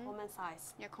a common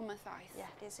size. Yeah, common size. Yeah,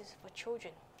 this is for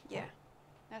children. Yeah.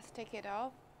 Let's take it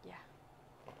off. Yeah.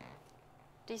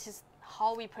 This is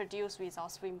how we produce with our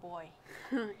swim buoy.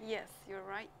 Yes, you're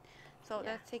right. So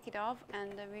let's take it off,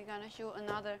 and we're gonna show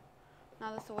another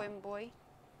swim buoy.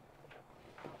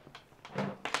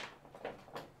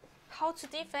 How to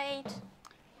deflate?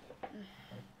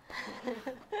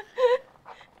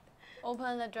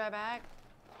 Open the dry bag,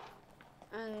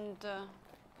 and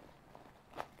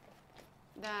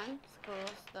then screw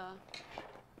the.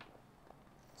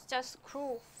 Just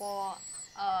screw for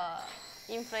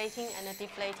inflating and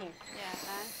deflating. Yeah,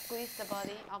 then squeeze the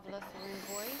body of the swim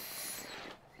buoy.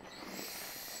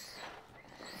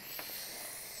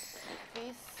 Like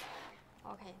this.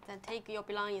 Okay, then take your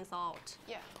belongings out.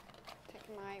 Yeah, take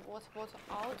my water bottle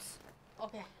out.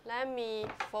 Okay, let me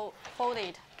fold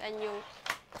it. Then you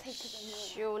Take the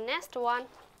show next one.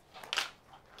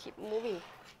 Keep moving.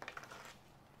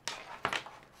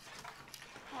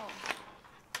 Oh.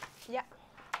 Yeah.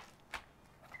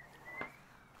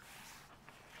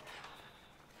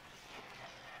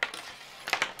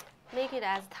 Make it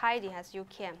as tidy as you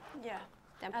can. Yeah.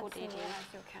 Then put it in.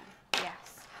 As you can.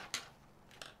 Yes.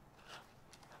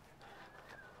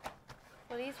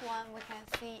 For this one, we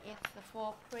can see it's the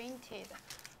full printed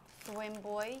swim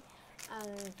buoy,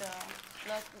 and the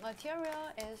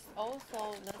material is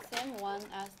also the same one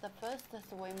as the first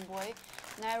swim buoy,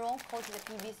 nylon coated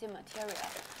PVC material.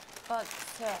 But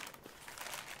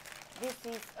this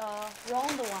is a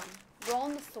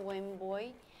round swim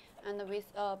buoy, and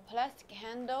with a plastic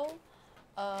handle,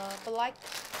 black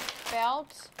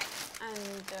belt,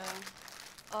 and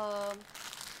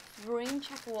spring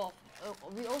check valve.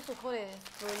 We also call it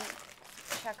spring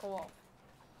check valve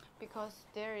because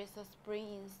there is a spring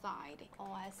inside.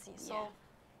 Oh, I see. So,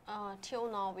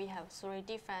 till now we have three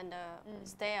different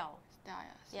styles.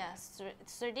 Yes,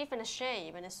 three different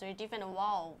shape and three different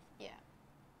valve. Yeah.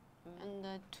 And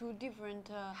two different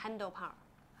handle part.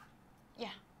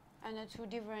 Yeah, and two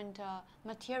different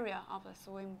material of the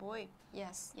swim buoy.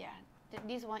 Yes. Yeah.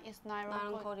 This one is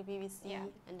nylon coated PVC,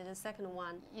 and the second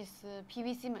one is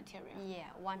PVC material.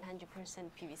 Yeah, 100%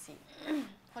 PVC.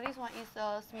 For this one is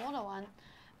a smaller one.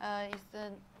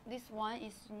 This one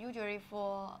is usually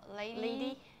for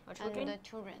lady children. And the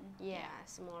children. Yeah,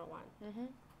 small one.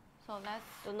 So let's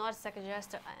Do not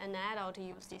suggest an adult to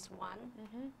use this one.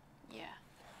 yeah.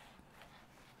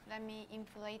 Let me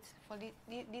inflate for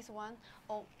this one.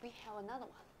 Oh, we have another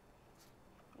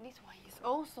one. This one is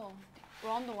also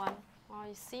round one. Oh,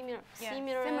 it's similar, Yeah,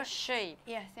 similar shape.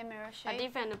 Yeah, similar shape. A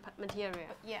different material.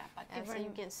 Yeah, but As different.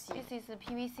 you can see. This is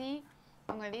PVC,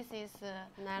 and this is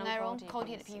Nylon nylon coated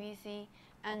coated PVC. PVC.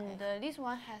 And this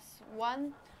one has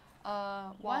one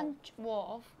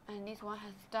valve, and this one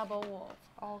has double valve.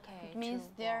 Okay. It means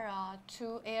there are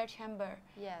two air chamber.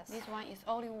 Yes. This one is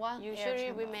only one air Usually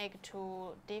chamber. we make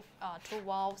two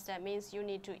valves. That means you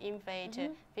need to inflate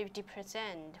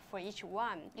 50% for each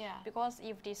one. Yeah. Because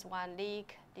if this one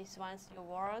leak, this one still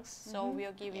works. So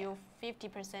we'll give you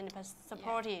 50%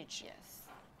 supportage. Yes.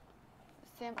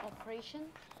 Same operation,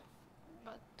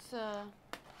 but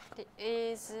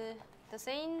Is the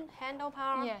same handle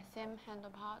part? yeah, same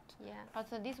handle part. Yeah. But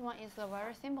this one is a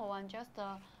very simple one, just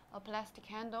a plastic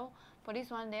handle. For this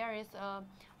one, there is a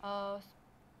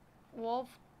valve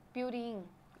built-in.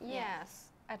 Yes,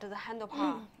 at the handle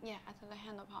part. Yeah, at the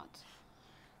handle part.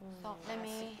 So let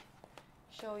me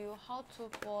show you how to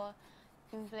for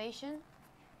inflation.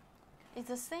 It's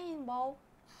the same valve.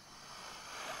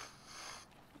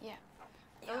 Yeah,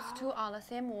 those two are the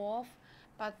same valve,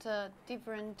 but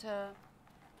different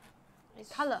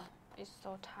color. It's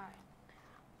so tight.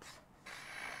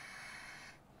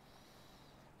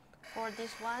 For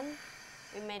this one,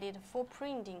 we made it full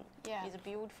printing. Yeah. It's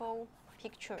beautiful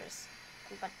pictures,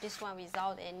 but this one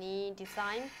without any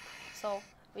design. So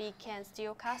we can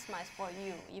still customize for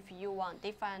you if you want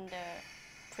different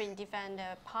print different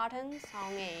patterns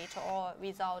on it, or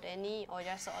without any, or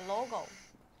just a logo,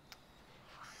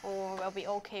 or will be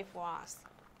okay for us.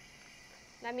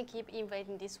 Let me keep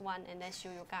inflating this one and then show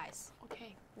you guys.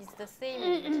 Okay. It's the same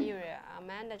material.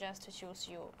 Amanda just shows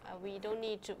you. We don't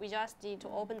need to. We just need to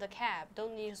open the cap.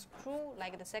 Don't need to screw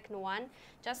like the second one.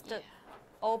 Just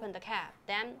open the cap,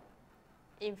 then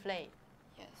inflate.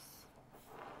 Yes.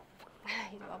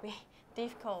 It will be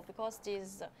difficult because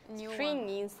this New string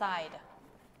inside.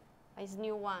 It's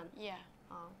new one. Yeah.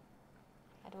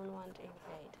 I don't want to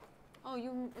inflate. Oh,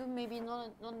 you maybe not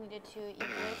needed to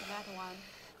inflate that one.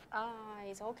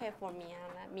 It's okay for me.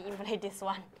 Let me inflate this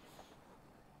one.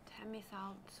 Time is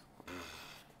out.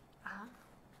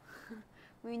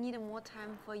 We need more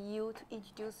time for you to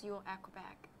introduce your Aqua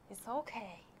bag. It's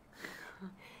okay.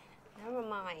 Never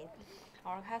mind.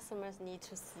 Our customers need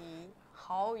to see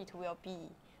how it will be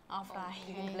after I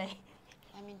inflate.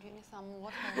 Let me drink some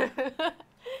water.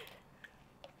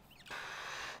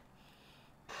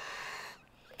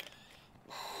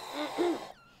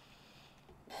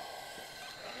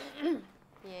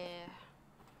 Yeah.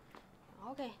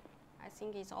 Okay. I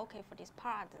think it's okay for this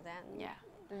part. Then Yeah.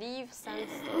 leave some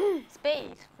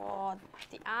space for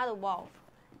the other valve.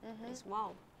 This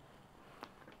valve.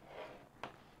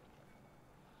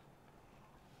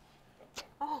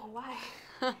 Oh, why?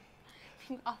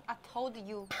 I told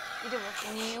you it was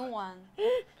a new one.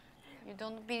 You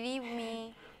don't believe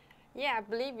me? Yeah, I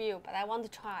believe you, but I want to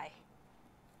try.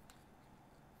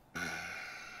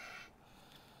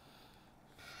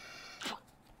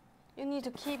 You need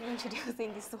to keep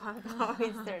introducing this one for our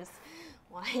visitors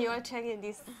while you are checking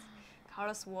these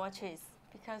color swatches.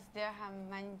 Because there have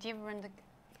many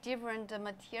different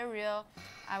material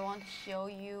I want to show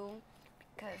you.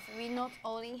 Because we not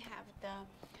only have the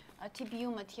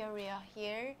TPU material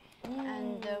here,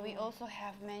 and we also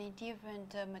have many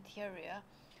different material.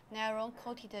 Nylon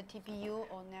coated TPU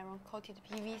or nylon coated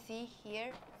PVC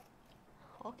here.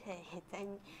 Okay,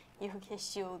 then you can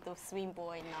show the swim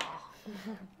boy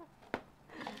now.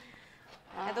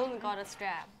 I don't got a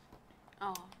strap.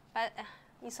 Oh. But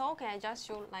it's okay, I just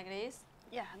show like this.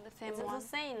 Yeah, the same It's one. the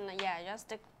same, yeah,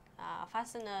 just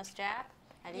fasten a strap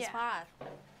at this part.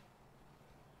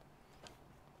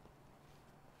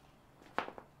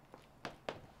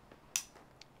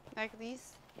 Like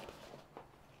this.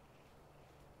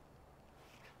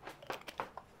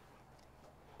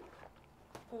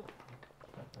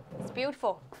 It's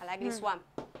beautiful. I like this one.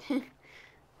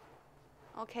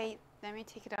 Okay, let me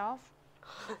take it off.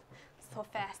 So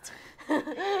fast.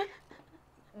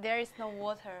 There is no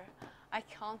water. I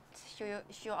can't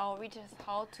show our readers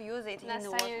how to use it in Next the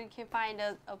time water. you can find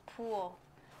a pool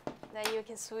that you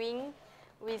can swim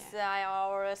with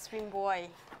our swim boy.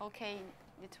 Okay,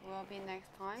 it will be next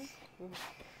time.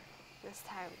 Next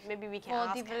time, maybe we can For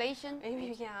ask. deflation, Maybe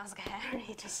we can ask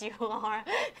Harry to show our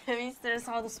visitors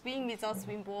how to swim with our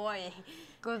swim boy.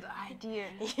 good idea.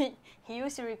 He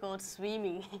usually goes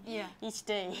swimming each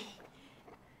day.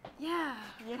 Yeah,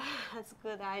 Yeah, that's a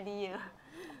good idea.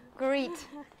 great.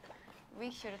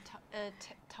 we should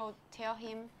tell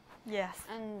him. Yes.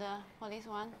 And for this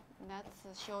one,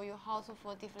 let's show you how to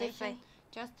for deflation.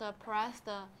 Just press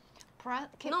the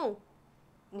No,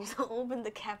 you don't open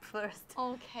the cap first.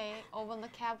 Okay, open the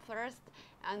cap first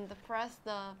and press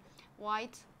the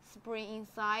white spring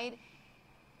inside.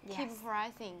 Yes. Keep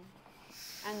pressing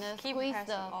and keep squeeze pressing.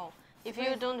 the. Oh, if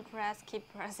you don't press, keep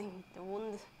pressing. The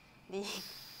won't leave.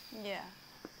 Yeah.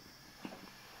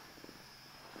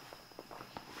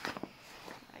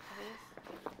 Like this,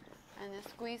 and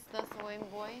squeeze the swim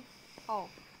buoy. Oh.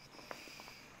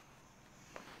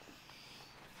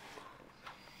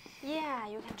 Yeah,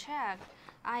 you can check.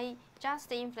 I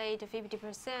just inflate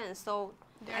 50%, so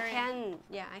I can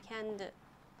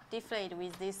deflate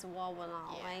with this valve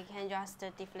now. Yeah. I can just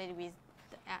deflate with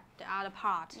the other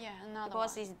part. Yeah, another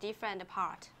because one. it's different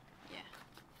part.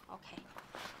 Yeah. Okay.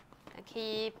 I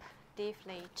keep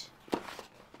deflate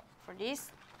for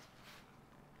this.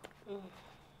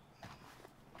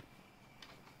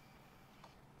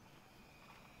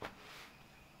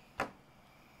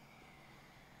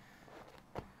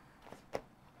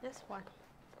 This one.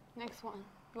 Next one,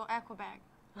 your Aqua bag.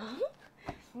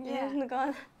 Yeah.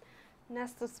 Yeah.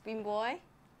 Next to spin buoy.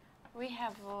 We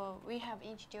have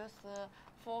introduced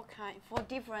four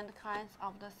different kinds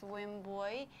of the swim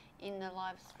buoy in the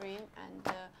live stream,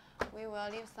 and we will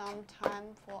leave some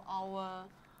time for our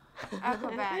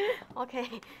Aqua bag.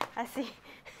 Okay, I see.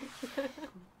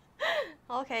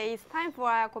 Okay, it's time for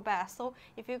our Aqua bag. So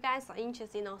if you guys are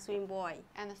interested in swim buoy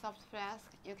and the soft flask,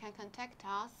 you can contact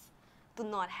us. Do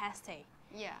not hesitate.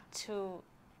 Yeah. To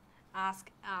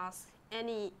ask us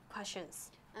any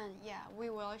questions. And yeah, we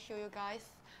will show you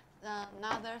guys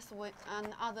another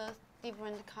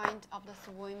different kind of the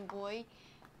swim buoy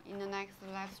in the next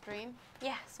live stream.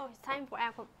 Yeah, so it's time for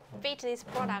Aqua fit this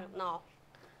product now.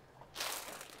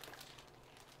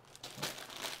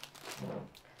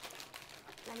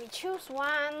 Let me choose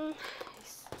one.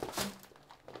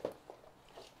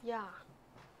 Yeah,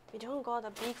 we don't got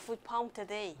a big foot pump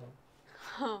today.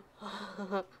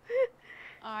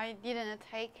 I didn't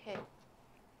take it.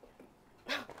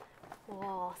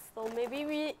 Oh, so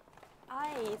maybe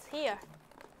it's here.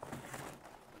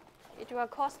 It will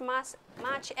cost much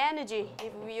energy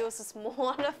if we use a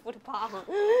smaller foot pump.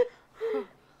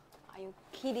 Are you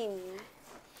kidding me?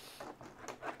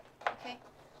 Okay.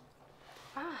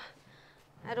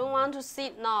 I don't want to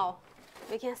sit now.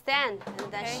 We can stand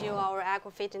and then show our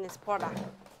Aqua Fitness product.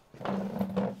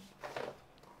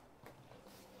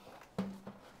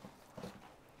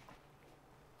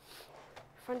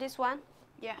 From this one?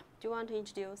 Yeah. Do you want to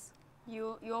introduce?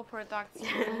 Your products.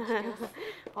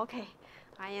 Okay.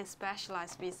 I am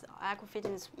specialized with Aqua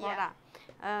Fitness product.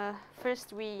 Yeah.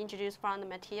 First, we introduce from the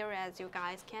material, as you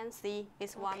guys can see.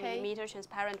 It's 1mm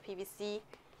transparent PVC.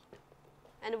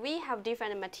 And we have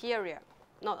different material,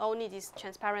 not only these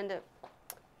transparent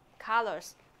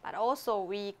colors, but also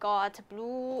we got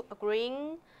blue,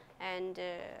 green, and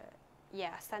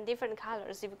yeah, some different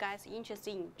colors. If you guys are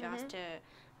interested, just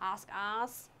ask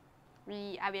us.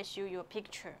 I will show you a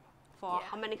picture for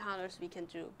how many colors we can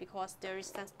do, because there is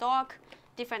some stock,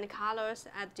 different colors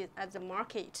at the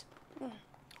market.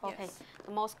 Okay,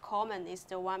 the most common is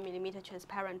the 1mm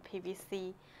transparent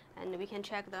PVC, and we can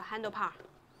check the handle part.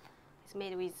 It's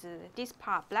made with this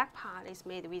part, black part is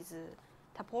made with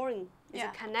tarpaulin. It's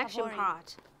a connection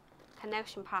part.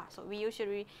 Connection part. So we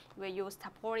usually will use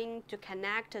tarpaulin to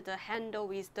connect the handle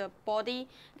with the body,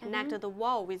 connect the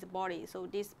wall with the body. So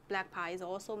this black part is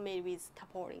also made with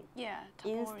tarpaulin. Yeah,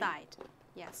 tarpaulin. Inside,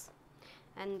 yes.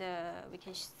 And we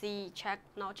can check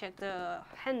the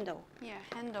handle. Yeah,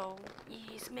 handle.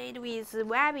 It's made with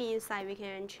webbing inside. We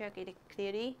can check it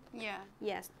clearly. Yeah.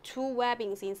 Yes, 2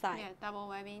 webbings inside. Yeah, double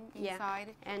webbing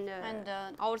inside. And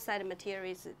outside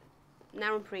material is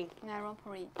neoprene.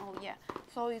 Neoprene. Oh yeah.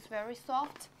 So it's very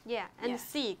soft. Yeah, and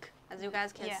thick, as you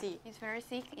guys can see. It's very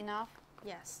thick enough.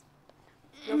 Yes.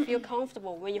 You feel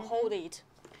comfortable when you hold it.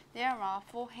 There are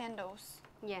 4 handles.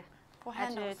 Yeah. 4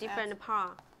 handles. At a different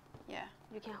part. Yeah.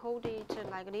 You can hold it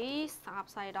like this,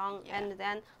 upside down, and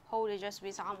then hold it just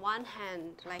with on one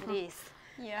hand, like this.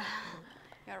 Yeah,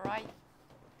 you're right.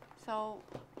 So,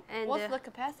 what's the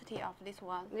capacity of this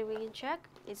one? We can check.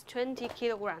 It's 20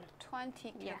 kilograms.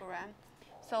 20 kilograms.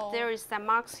 So there is some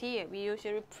marks here. We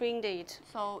usually print it.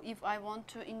 So if I want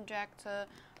to inject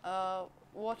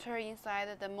water inside,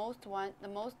 the most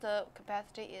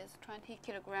capacity is 20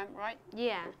 kilograms, right?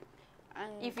 Yeah.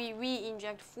 And if we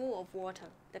inject full of water,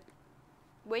 the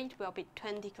weight will be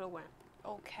 20 kilograms.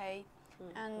 Okay.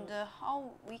 And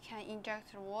how we can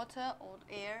inject water or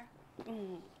air?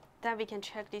 Then we can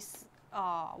check this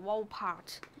wall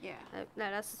part. Yeah.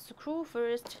 Let us screw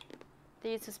first.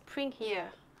 There's a spring here.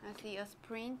 Yeah, I see a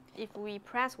spring. If we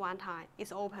press one time,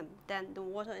 it's open. Then the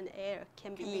water and air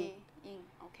can be in.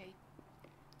 Okay.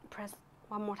 Press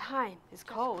one more time. It's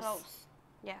closed.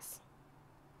 Yes.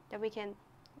 Then we can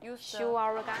show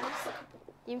our guys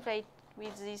inflate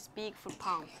with this big foot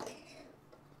pump.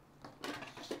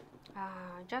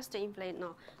 Just inflate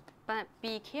now. But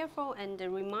be careful and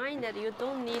remind that you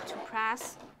don't need to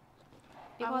press.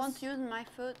 I want to use my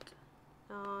foot.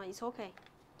 It's okay.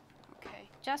 Okay.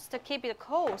 Just keep it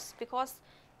close because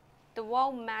the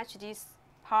wall match this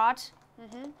part.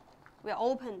 We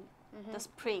open the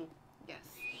spring. Yes.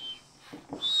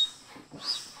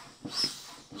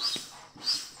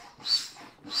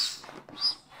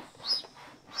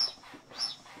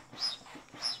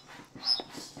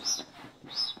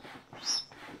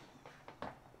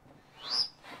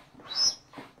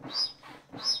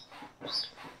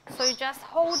 So you just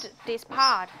hold this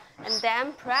part and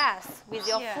then press with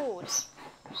your foot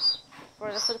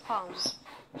for the foot pump.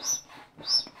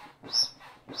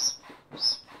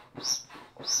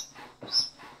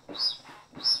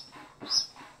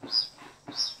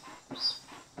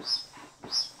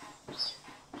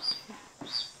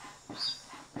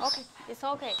 Okay, it's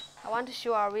okay. I want to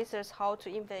show our visitors how to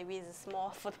inflate with a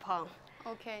small foot pump.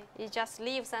 Okay. It just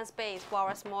leaves some space for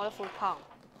our smaller foot pump.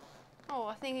 Oh,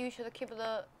 I think you should keep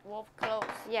the valve closed.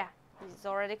 Yeah, it's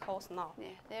already closed now.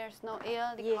 Yeah, there's no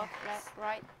air.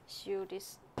 Right. Show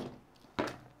this.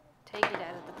 Take it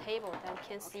at the table, then you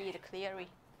can see it clearly.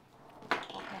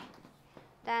 Okay.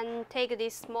 Then take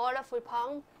this smaller foot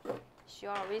pump. Show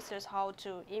our visitors how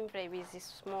to inflate with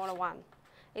this smaller one.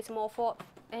 It's more for.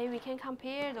 We can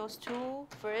compare those two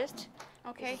first.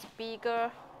 Okay. It's bigger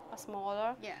or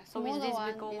smaller. Yeah. So with this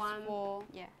bigger one,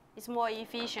 it's more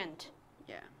efficient.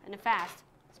 Yeah. And fast.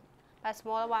 But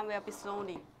smaller one will be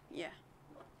slowly. Yeah.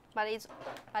 But it's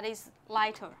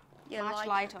lighter. Yeah, much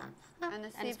lighter.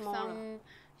 And save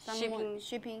some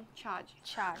shipping charge.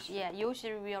 Yeah,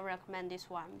 usually we will recommend this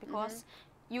one because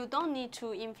you don't need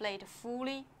to inflate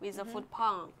fully with the foot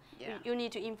pump. Yeah. You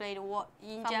need to inject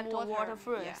water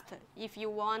first. Yeah. If you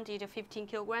want it 15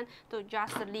 kilograms, to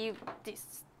just leave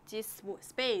this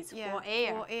space for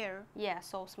air. Yeah,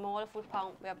 so smaller foot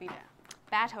pump will be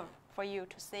better for you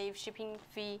to save shipping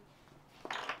fee.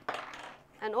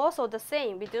 And also the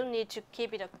same, we don't need to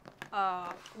keep it.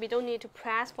 We don't need to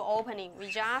press for opening. We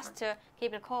just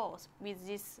keep it closed with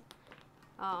this.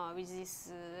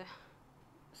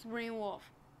 Spring valve.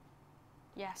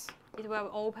 Yes, it will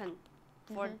open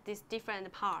for this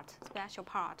different part, special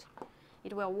part.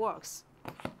 It will works.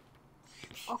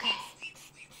 Okay.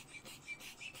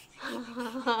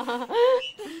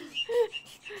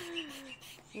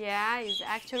 Yeah, it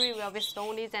actually will be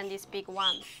slowly than this big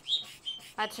one,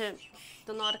 but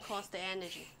do not cost the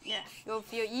energy. Yeah, you'll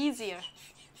feel easier.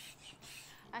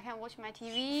 I can watch my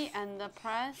TV and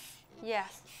press.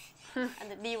 Yes,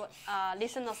 and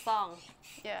listen a song.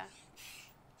 Yeah.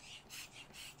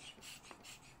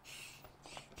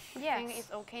 Yes. I think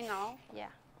it's okay now. Yeah.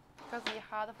 Because it's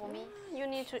hard for me. You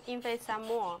need to inflate some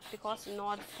more because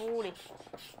not fully.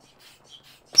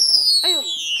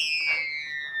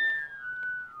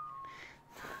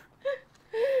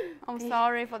 I'm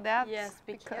sorry for that. Yes,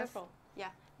 be careful.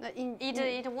 Yeah.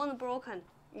 It won't broken.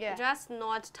 Yeah. Just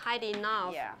not tight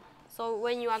enough. Yeah. So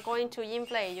when you are going to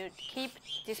inflate, you keep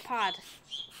this part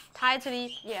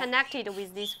tightly connected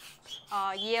with this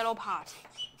yellow part.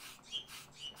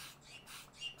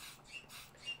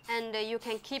 And you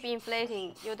can keep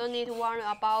inflating. You don't need to worry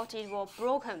about it will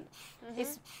broken.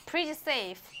 It's pretty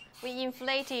safe. We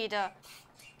inflated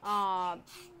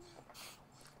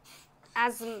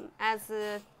as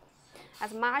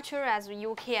much as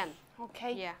you can.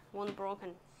 Okay. Yeah, won't broken.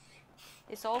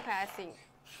 It's okay, I think.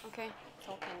 Okay. It's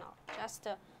okay now. Just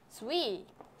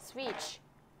switch.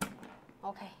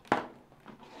 Okay.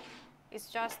 It's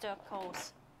just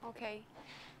close. Okay.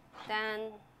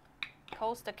 Then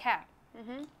close the cap.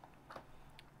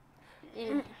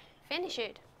 Finish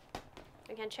it.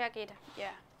 You can check it.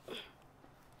 Yeah.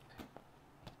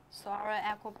 So our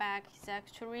Aqua bag is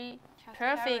actually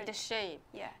perfect shape.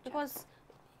 Yeah. Because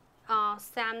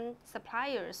some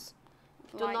suppliers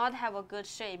do not have a good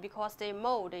shape because their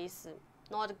mold is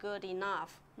not good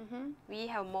enough. We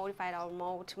have modified our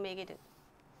mold to make it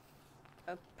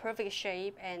a perfect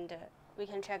shape, and we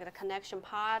can check the connection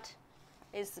part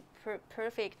is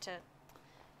perfect.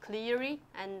 Clearly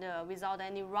and without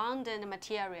any rounded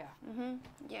material.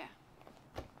 Yeah.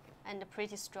 And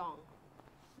pretty strong.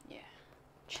 Yeah.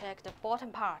 Check the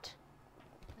bottom part.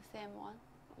 The same one?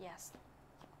 Yes.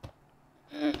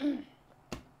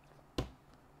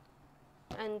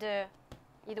 And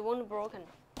it won't broken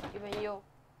even you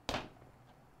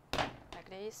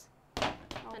this. Okay.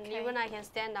 And even I can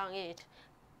stand on it.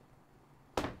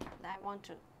 I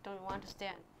don't want to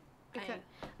stand.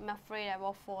 I'm afraid I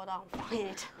will fall down from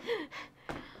it.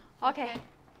 Okay.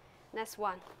 Next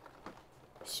one.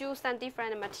 Shoes and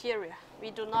different material.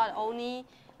 We do not only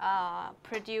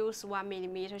produce 1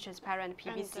 mm transparent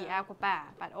PVC Aqua bag,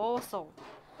 but also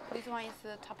this one is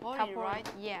the tarpaulin, right?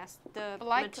 Yes, the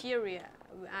material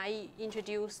I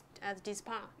introduced as this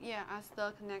part. Yeah, as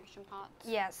the connection part.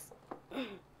 Yes.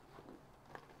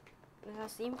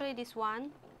 Simply this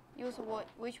one. Use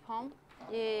which pump?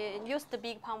 Use the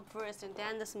big pump first and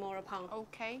then the smaller pump.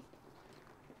 Okay.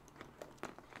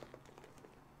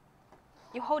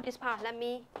 You hold this part, let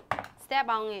me step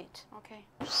on it. Okay.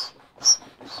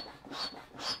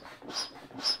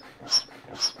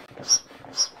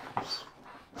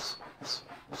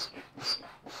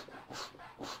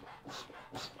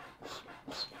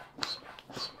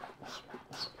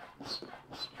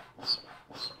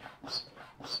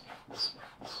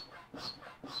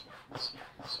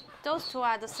 Those two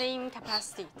are the same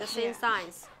capacity, the same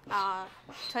size,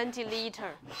 20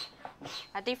 liter,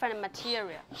 a different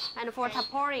material. And for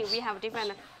tarpaulin,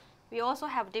 we also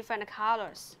have different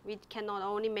colors. We cannot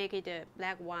only make it a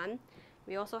black one,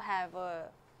 we also have a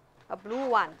blue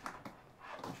one.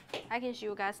 I can show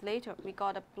you guys later. We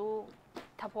got a blue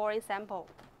tarpaulin sample.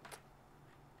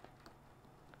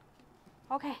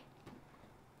 Okay.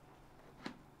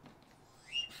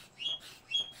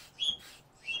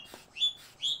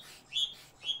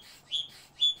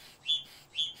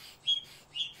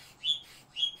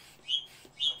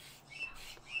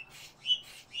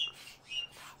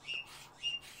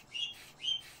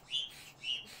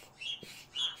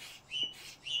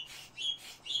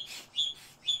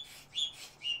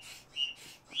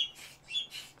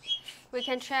 We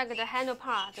can check the handle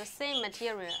part, the same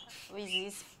material with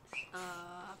this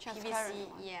PVC.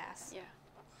 Yes. Yeah.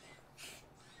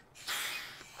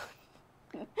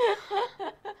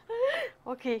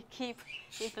 Okay, keep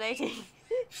inflating.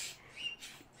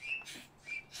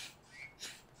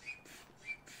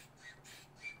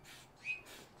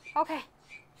 Okay.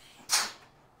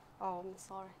 Oh, I'm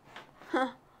sorry.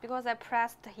 Because I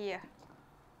pressed here.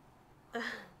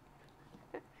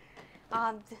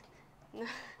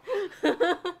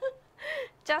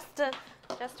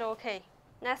 Just okay.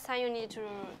 Next time you need to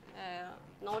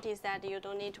notice that you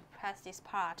don't need to press this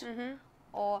part,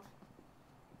 or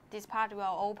this part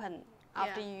will open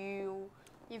after you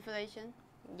inflation.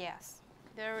 Yes.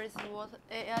 There is water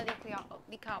air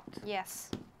leak out.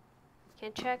 Yes.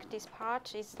 Can check this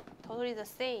part is totally the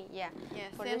same. Yeah. Yeah.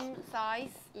 For same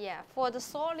size. Yeah. For the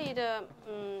solid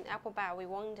Aqua bag, we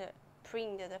want to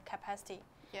print the capacity.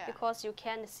 Yeah. Because you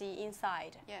can't see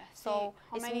inside. Yeah. So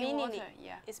it's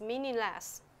it's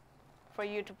meaningless for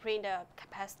you to print the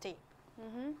capacity.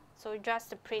 So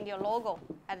just print your logo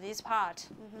at this part.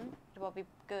 It will be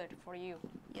good for you.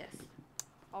 Yes.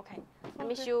 Okay. Let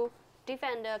me show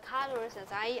different colors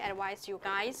as I advise you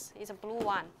guys. It's a blue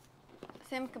one.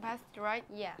 Same capacity, right?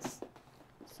 Yes.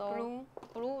 So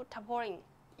blue tarpaulin.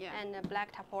 Yeah. And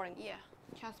black tarpaulin. Yeah.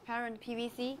 Transparent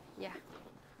PVC. Yeah.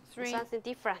 Something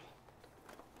different.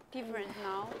 Different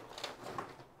now.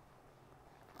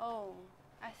 Oh,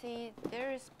 I see.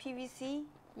 There is PVC.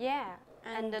 Yeah,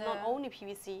 and not only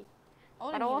PVC,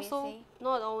 but PVC. Also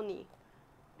not only,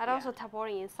 but also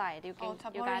tarpaulin inside. You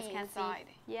guys can inside.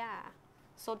 See. Yeah,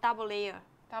 so double layer.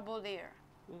 Double layer.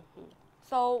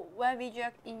 So when we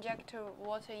inject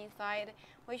water inside,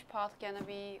 which part gonna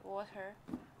be water?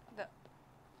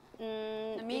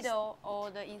 The middle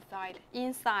or the inside?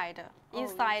 Inside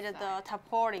the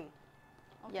tarpaulin.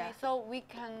 Okay, yeah. So we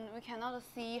cannot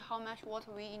see how much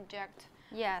water we inject.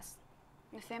 Yes.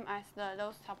 The same as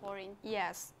those tarpaulin.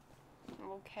 Yes.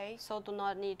 Okay. So do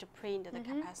not need to print the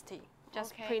capacity.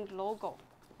 Just print logo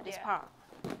at this part.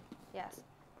 Yes.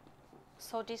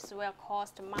 So this will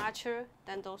cost much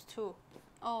than those two.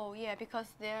 Oh yeah, because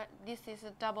this is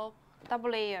a double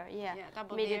layer. Yeah.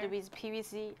 Double made layer. It with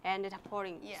PVC and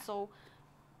tarpaulin. Yeah. So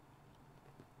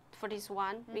for this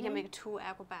one, we can make 2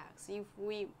 Aqua bags if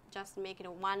we just make it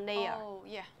 1 layer. Oh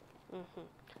yeah.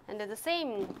 And the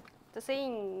same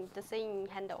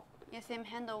handle. Yeah, same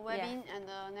handle webbing and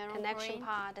the narrow connection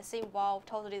part, the same valve,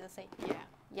 totally the same. Yeah.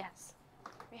 Yes.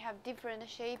 We have different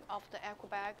shape of the Aqua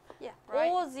bag. Yeah.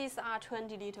 Right? All these are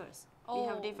 20 liters. Oh. We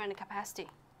have different capacity.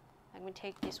 Let me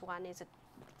take this one. It's a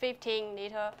 15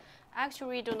 liter. Actually,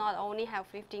 we do not only have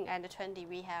 15 and 20.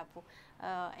 We have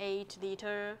 8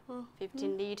 liter,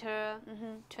 15 liter,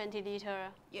 20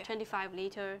 liter, 25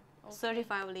 liter,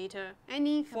 35 liter,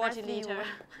 any 40 liter.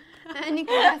 Any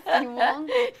capacity you want.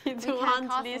 You want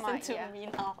to listen to me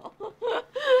now.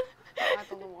 I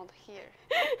don't want here.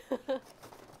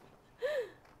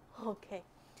 Okay.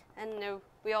 And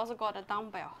we also got a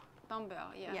dumbbell.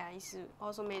 Dumbbell, yeah. Yeah, it's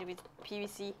also made with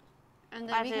PVC. And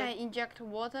then we can inject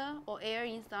water or air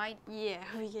inside. Yeah,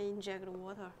 we can inject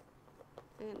water.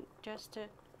 And just.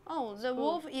 Oh, the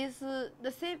wolf is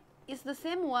the same. It's the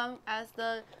same one as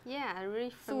the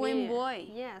really swim buoy.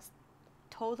 Yes,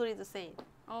 totally the same.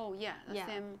 Oh yeah, the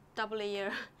same. Double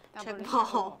layer check ball.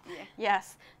 ball. Yeah.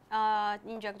 Yes.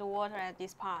 Inject the water at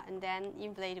this part and then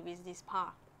inflate with this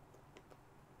part.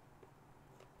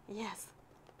 Yes.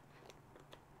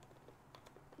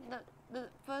 The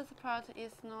first part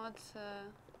is not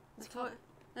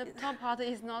the top part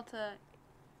is not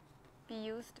be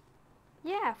used.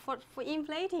 Yeah, for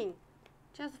inflating.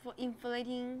 Just for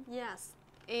inflating. Yes.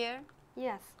 Air.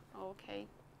 Yes. Okay.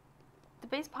 The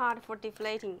base part for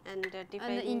deflating and deflating.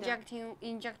 And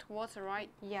inject water, right?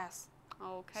 Yes.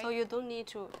 Okay. So you don't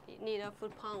need a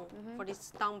foot pump for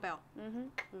this dumbbell.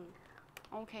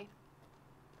 Okay.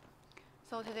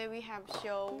 So today we have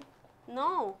show.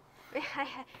 No,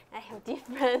 I have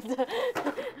different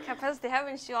capacity.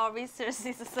 Haven't shown our visitors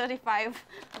is 35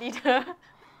 liter.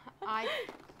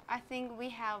 I think we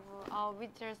have our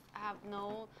visitors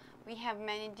we have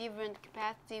many different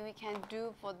capacity we can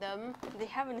do for them. They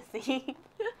haven't seen.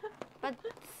 But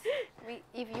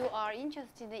if you are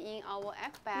interested in our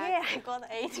Aqua bag. Yeah, I got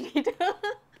 8 liter.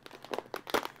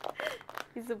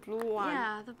 It's a blue one.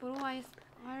 Yeah, the blue one is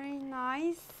very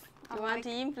nice. You want to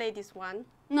inflate this one?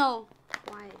 No.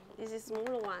 Why? This is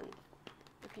smaller one.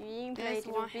 If you inflate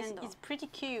it's pretty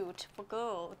cute for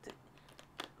girls to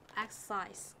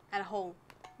exercise at home.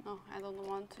 No, I don't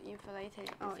want to inflate it.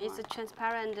 Oh, it's a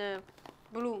transparent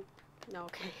blue. No,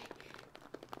 okay.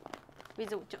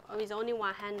 With only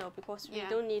one handle because we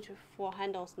don't need 4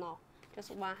 handles now.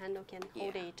 Just one handle can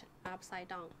hold it upside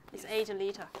down. It's 8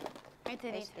 liter. 8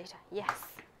 liter. Yes,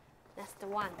 that's the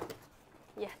one.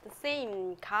 Yeah, the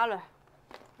same color.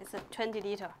 It's a 20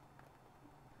 liter.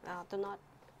 Do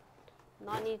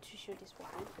not need to shoot this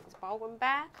one. It's Buoy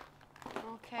bag.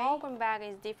 Okay. Buoy bag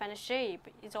is different shape.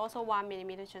 It's also 1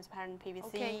 millimeter transparent PVC.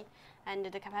 Okay. And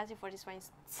the capacity for this one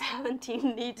is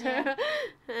 17 liter.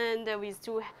 And with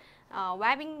 2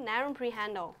 webbing neoprene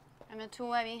handle. And a 2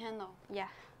 webbing handle. Yeah.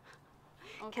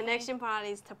 Okay. Connection part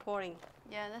is tapering.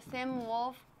 Yeah, the same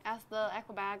wolf as the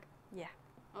Aqua bag. Yeah.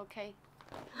 Okay.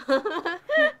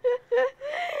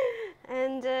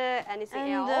 And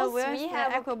anything else? We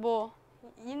have Aqua ball.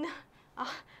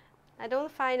 I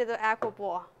don't find the Aqua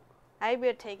ball. I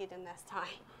will take it the next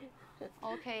time.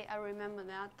 Okay, I remember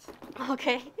that.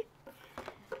 Okay.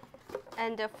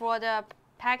 And for the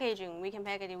packaging, we can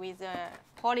package it with a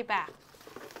poly bag.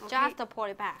 Okay. Just a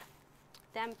poly bag.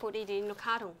 Then put it in the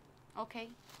carton. Okay.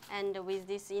 And with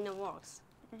this inner works.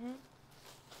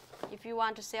 If you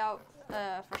want to sell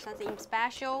for something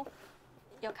special,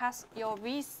 your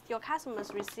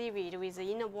customers receive it with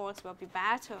the inner works will be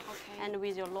better. Okay. And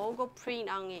with your logo print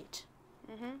on it.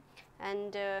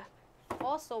 And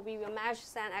also we will match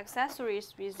some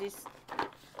accessories with this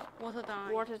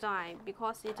water dye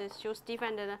because it shows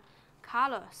different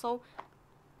color. So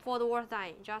for the water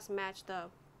dye, just match the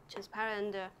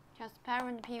transparent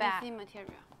PVC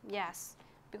material. Yes,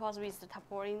 because with the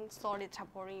tapering, solid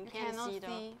tapering, you can't see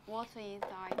the water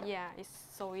inside. Yeah,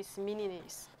 it's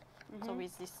meaningless. So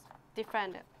with this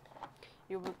different,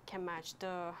 you can match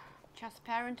the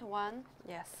transparent one.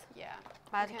 Yes. Yeah.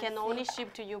 But it can only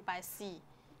ship to you by sea.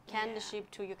 Can't ship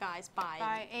to you guys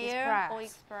by air or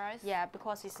express. Yeah,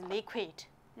 because it's liquid.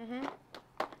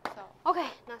 So. Okay,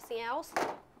 nothing else.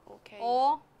 Okay.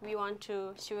 Or we want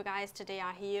to show you guys today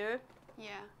are here.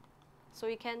 Yeah. So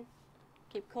you can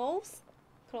keep close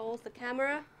the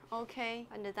camera. Okay.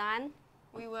 And then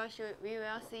we will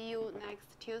see you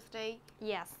next Tuesday.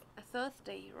 Yes.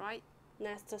 Thursday, right?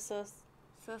 Next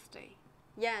Thursday.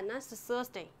 Yeah, next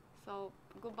Thursday. So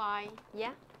goodbye.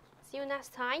 Yeah. See you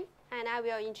next time, and I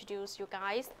will introduce you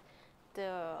guys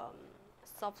the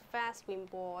soft fast swim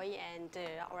buoy and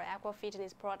our aqua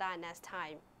fitness product next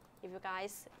time. If you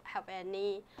guys have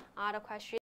any other questions.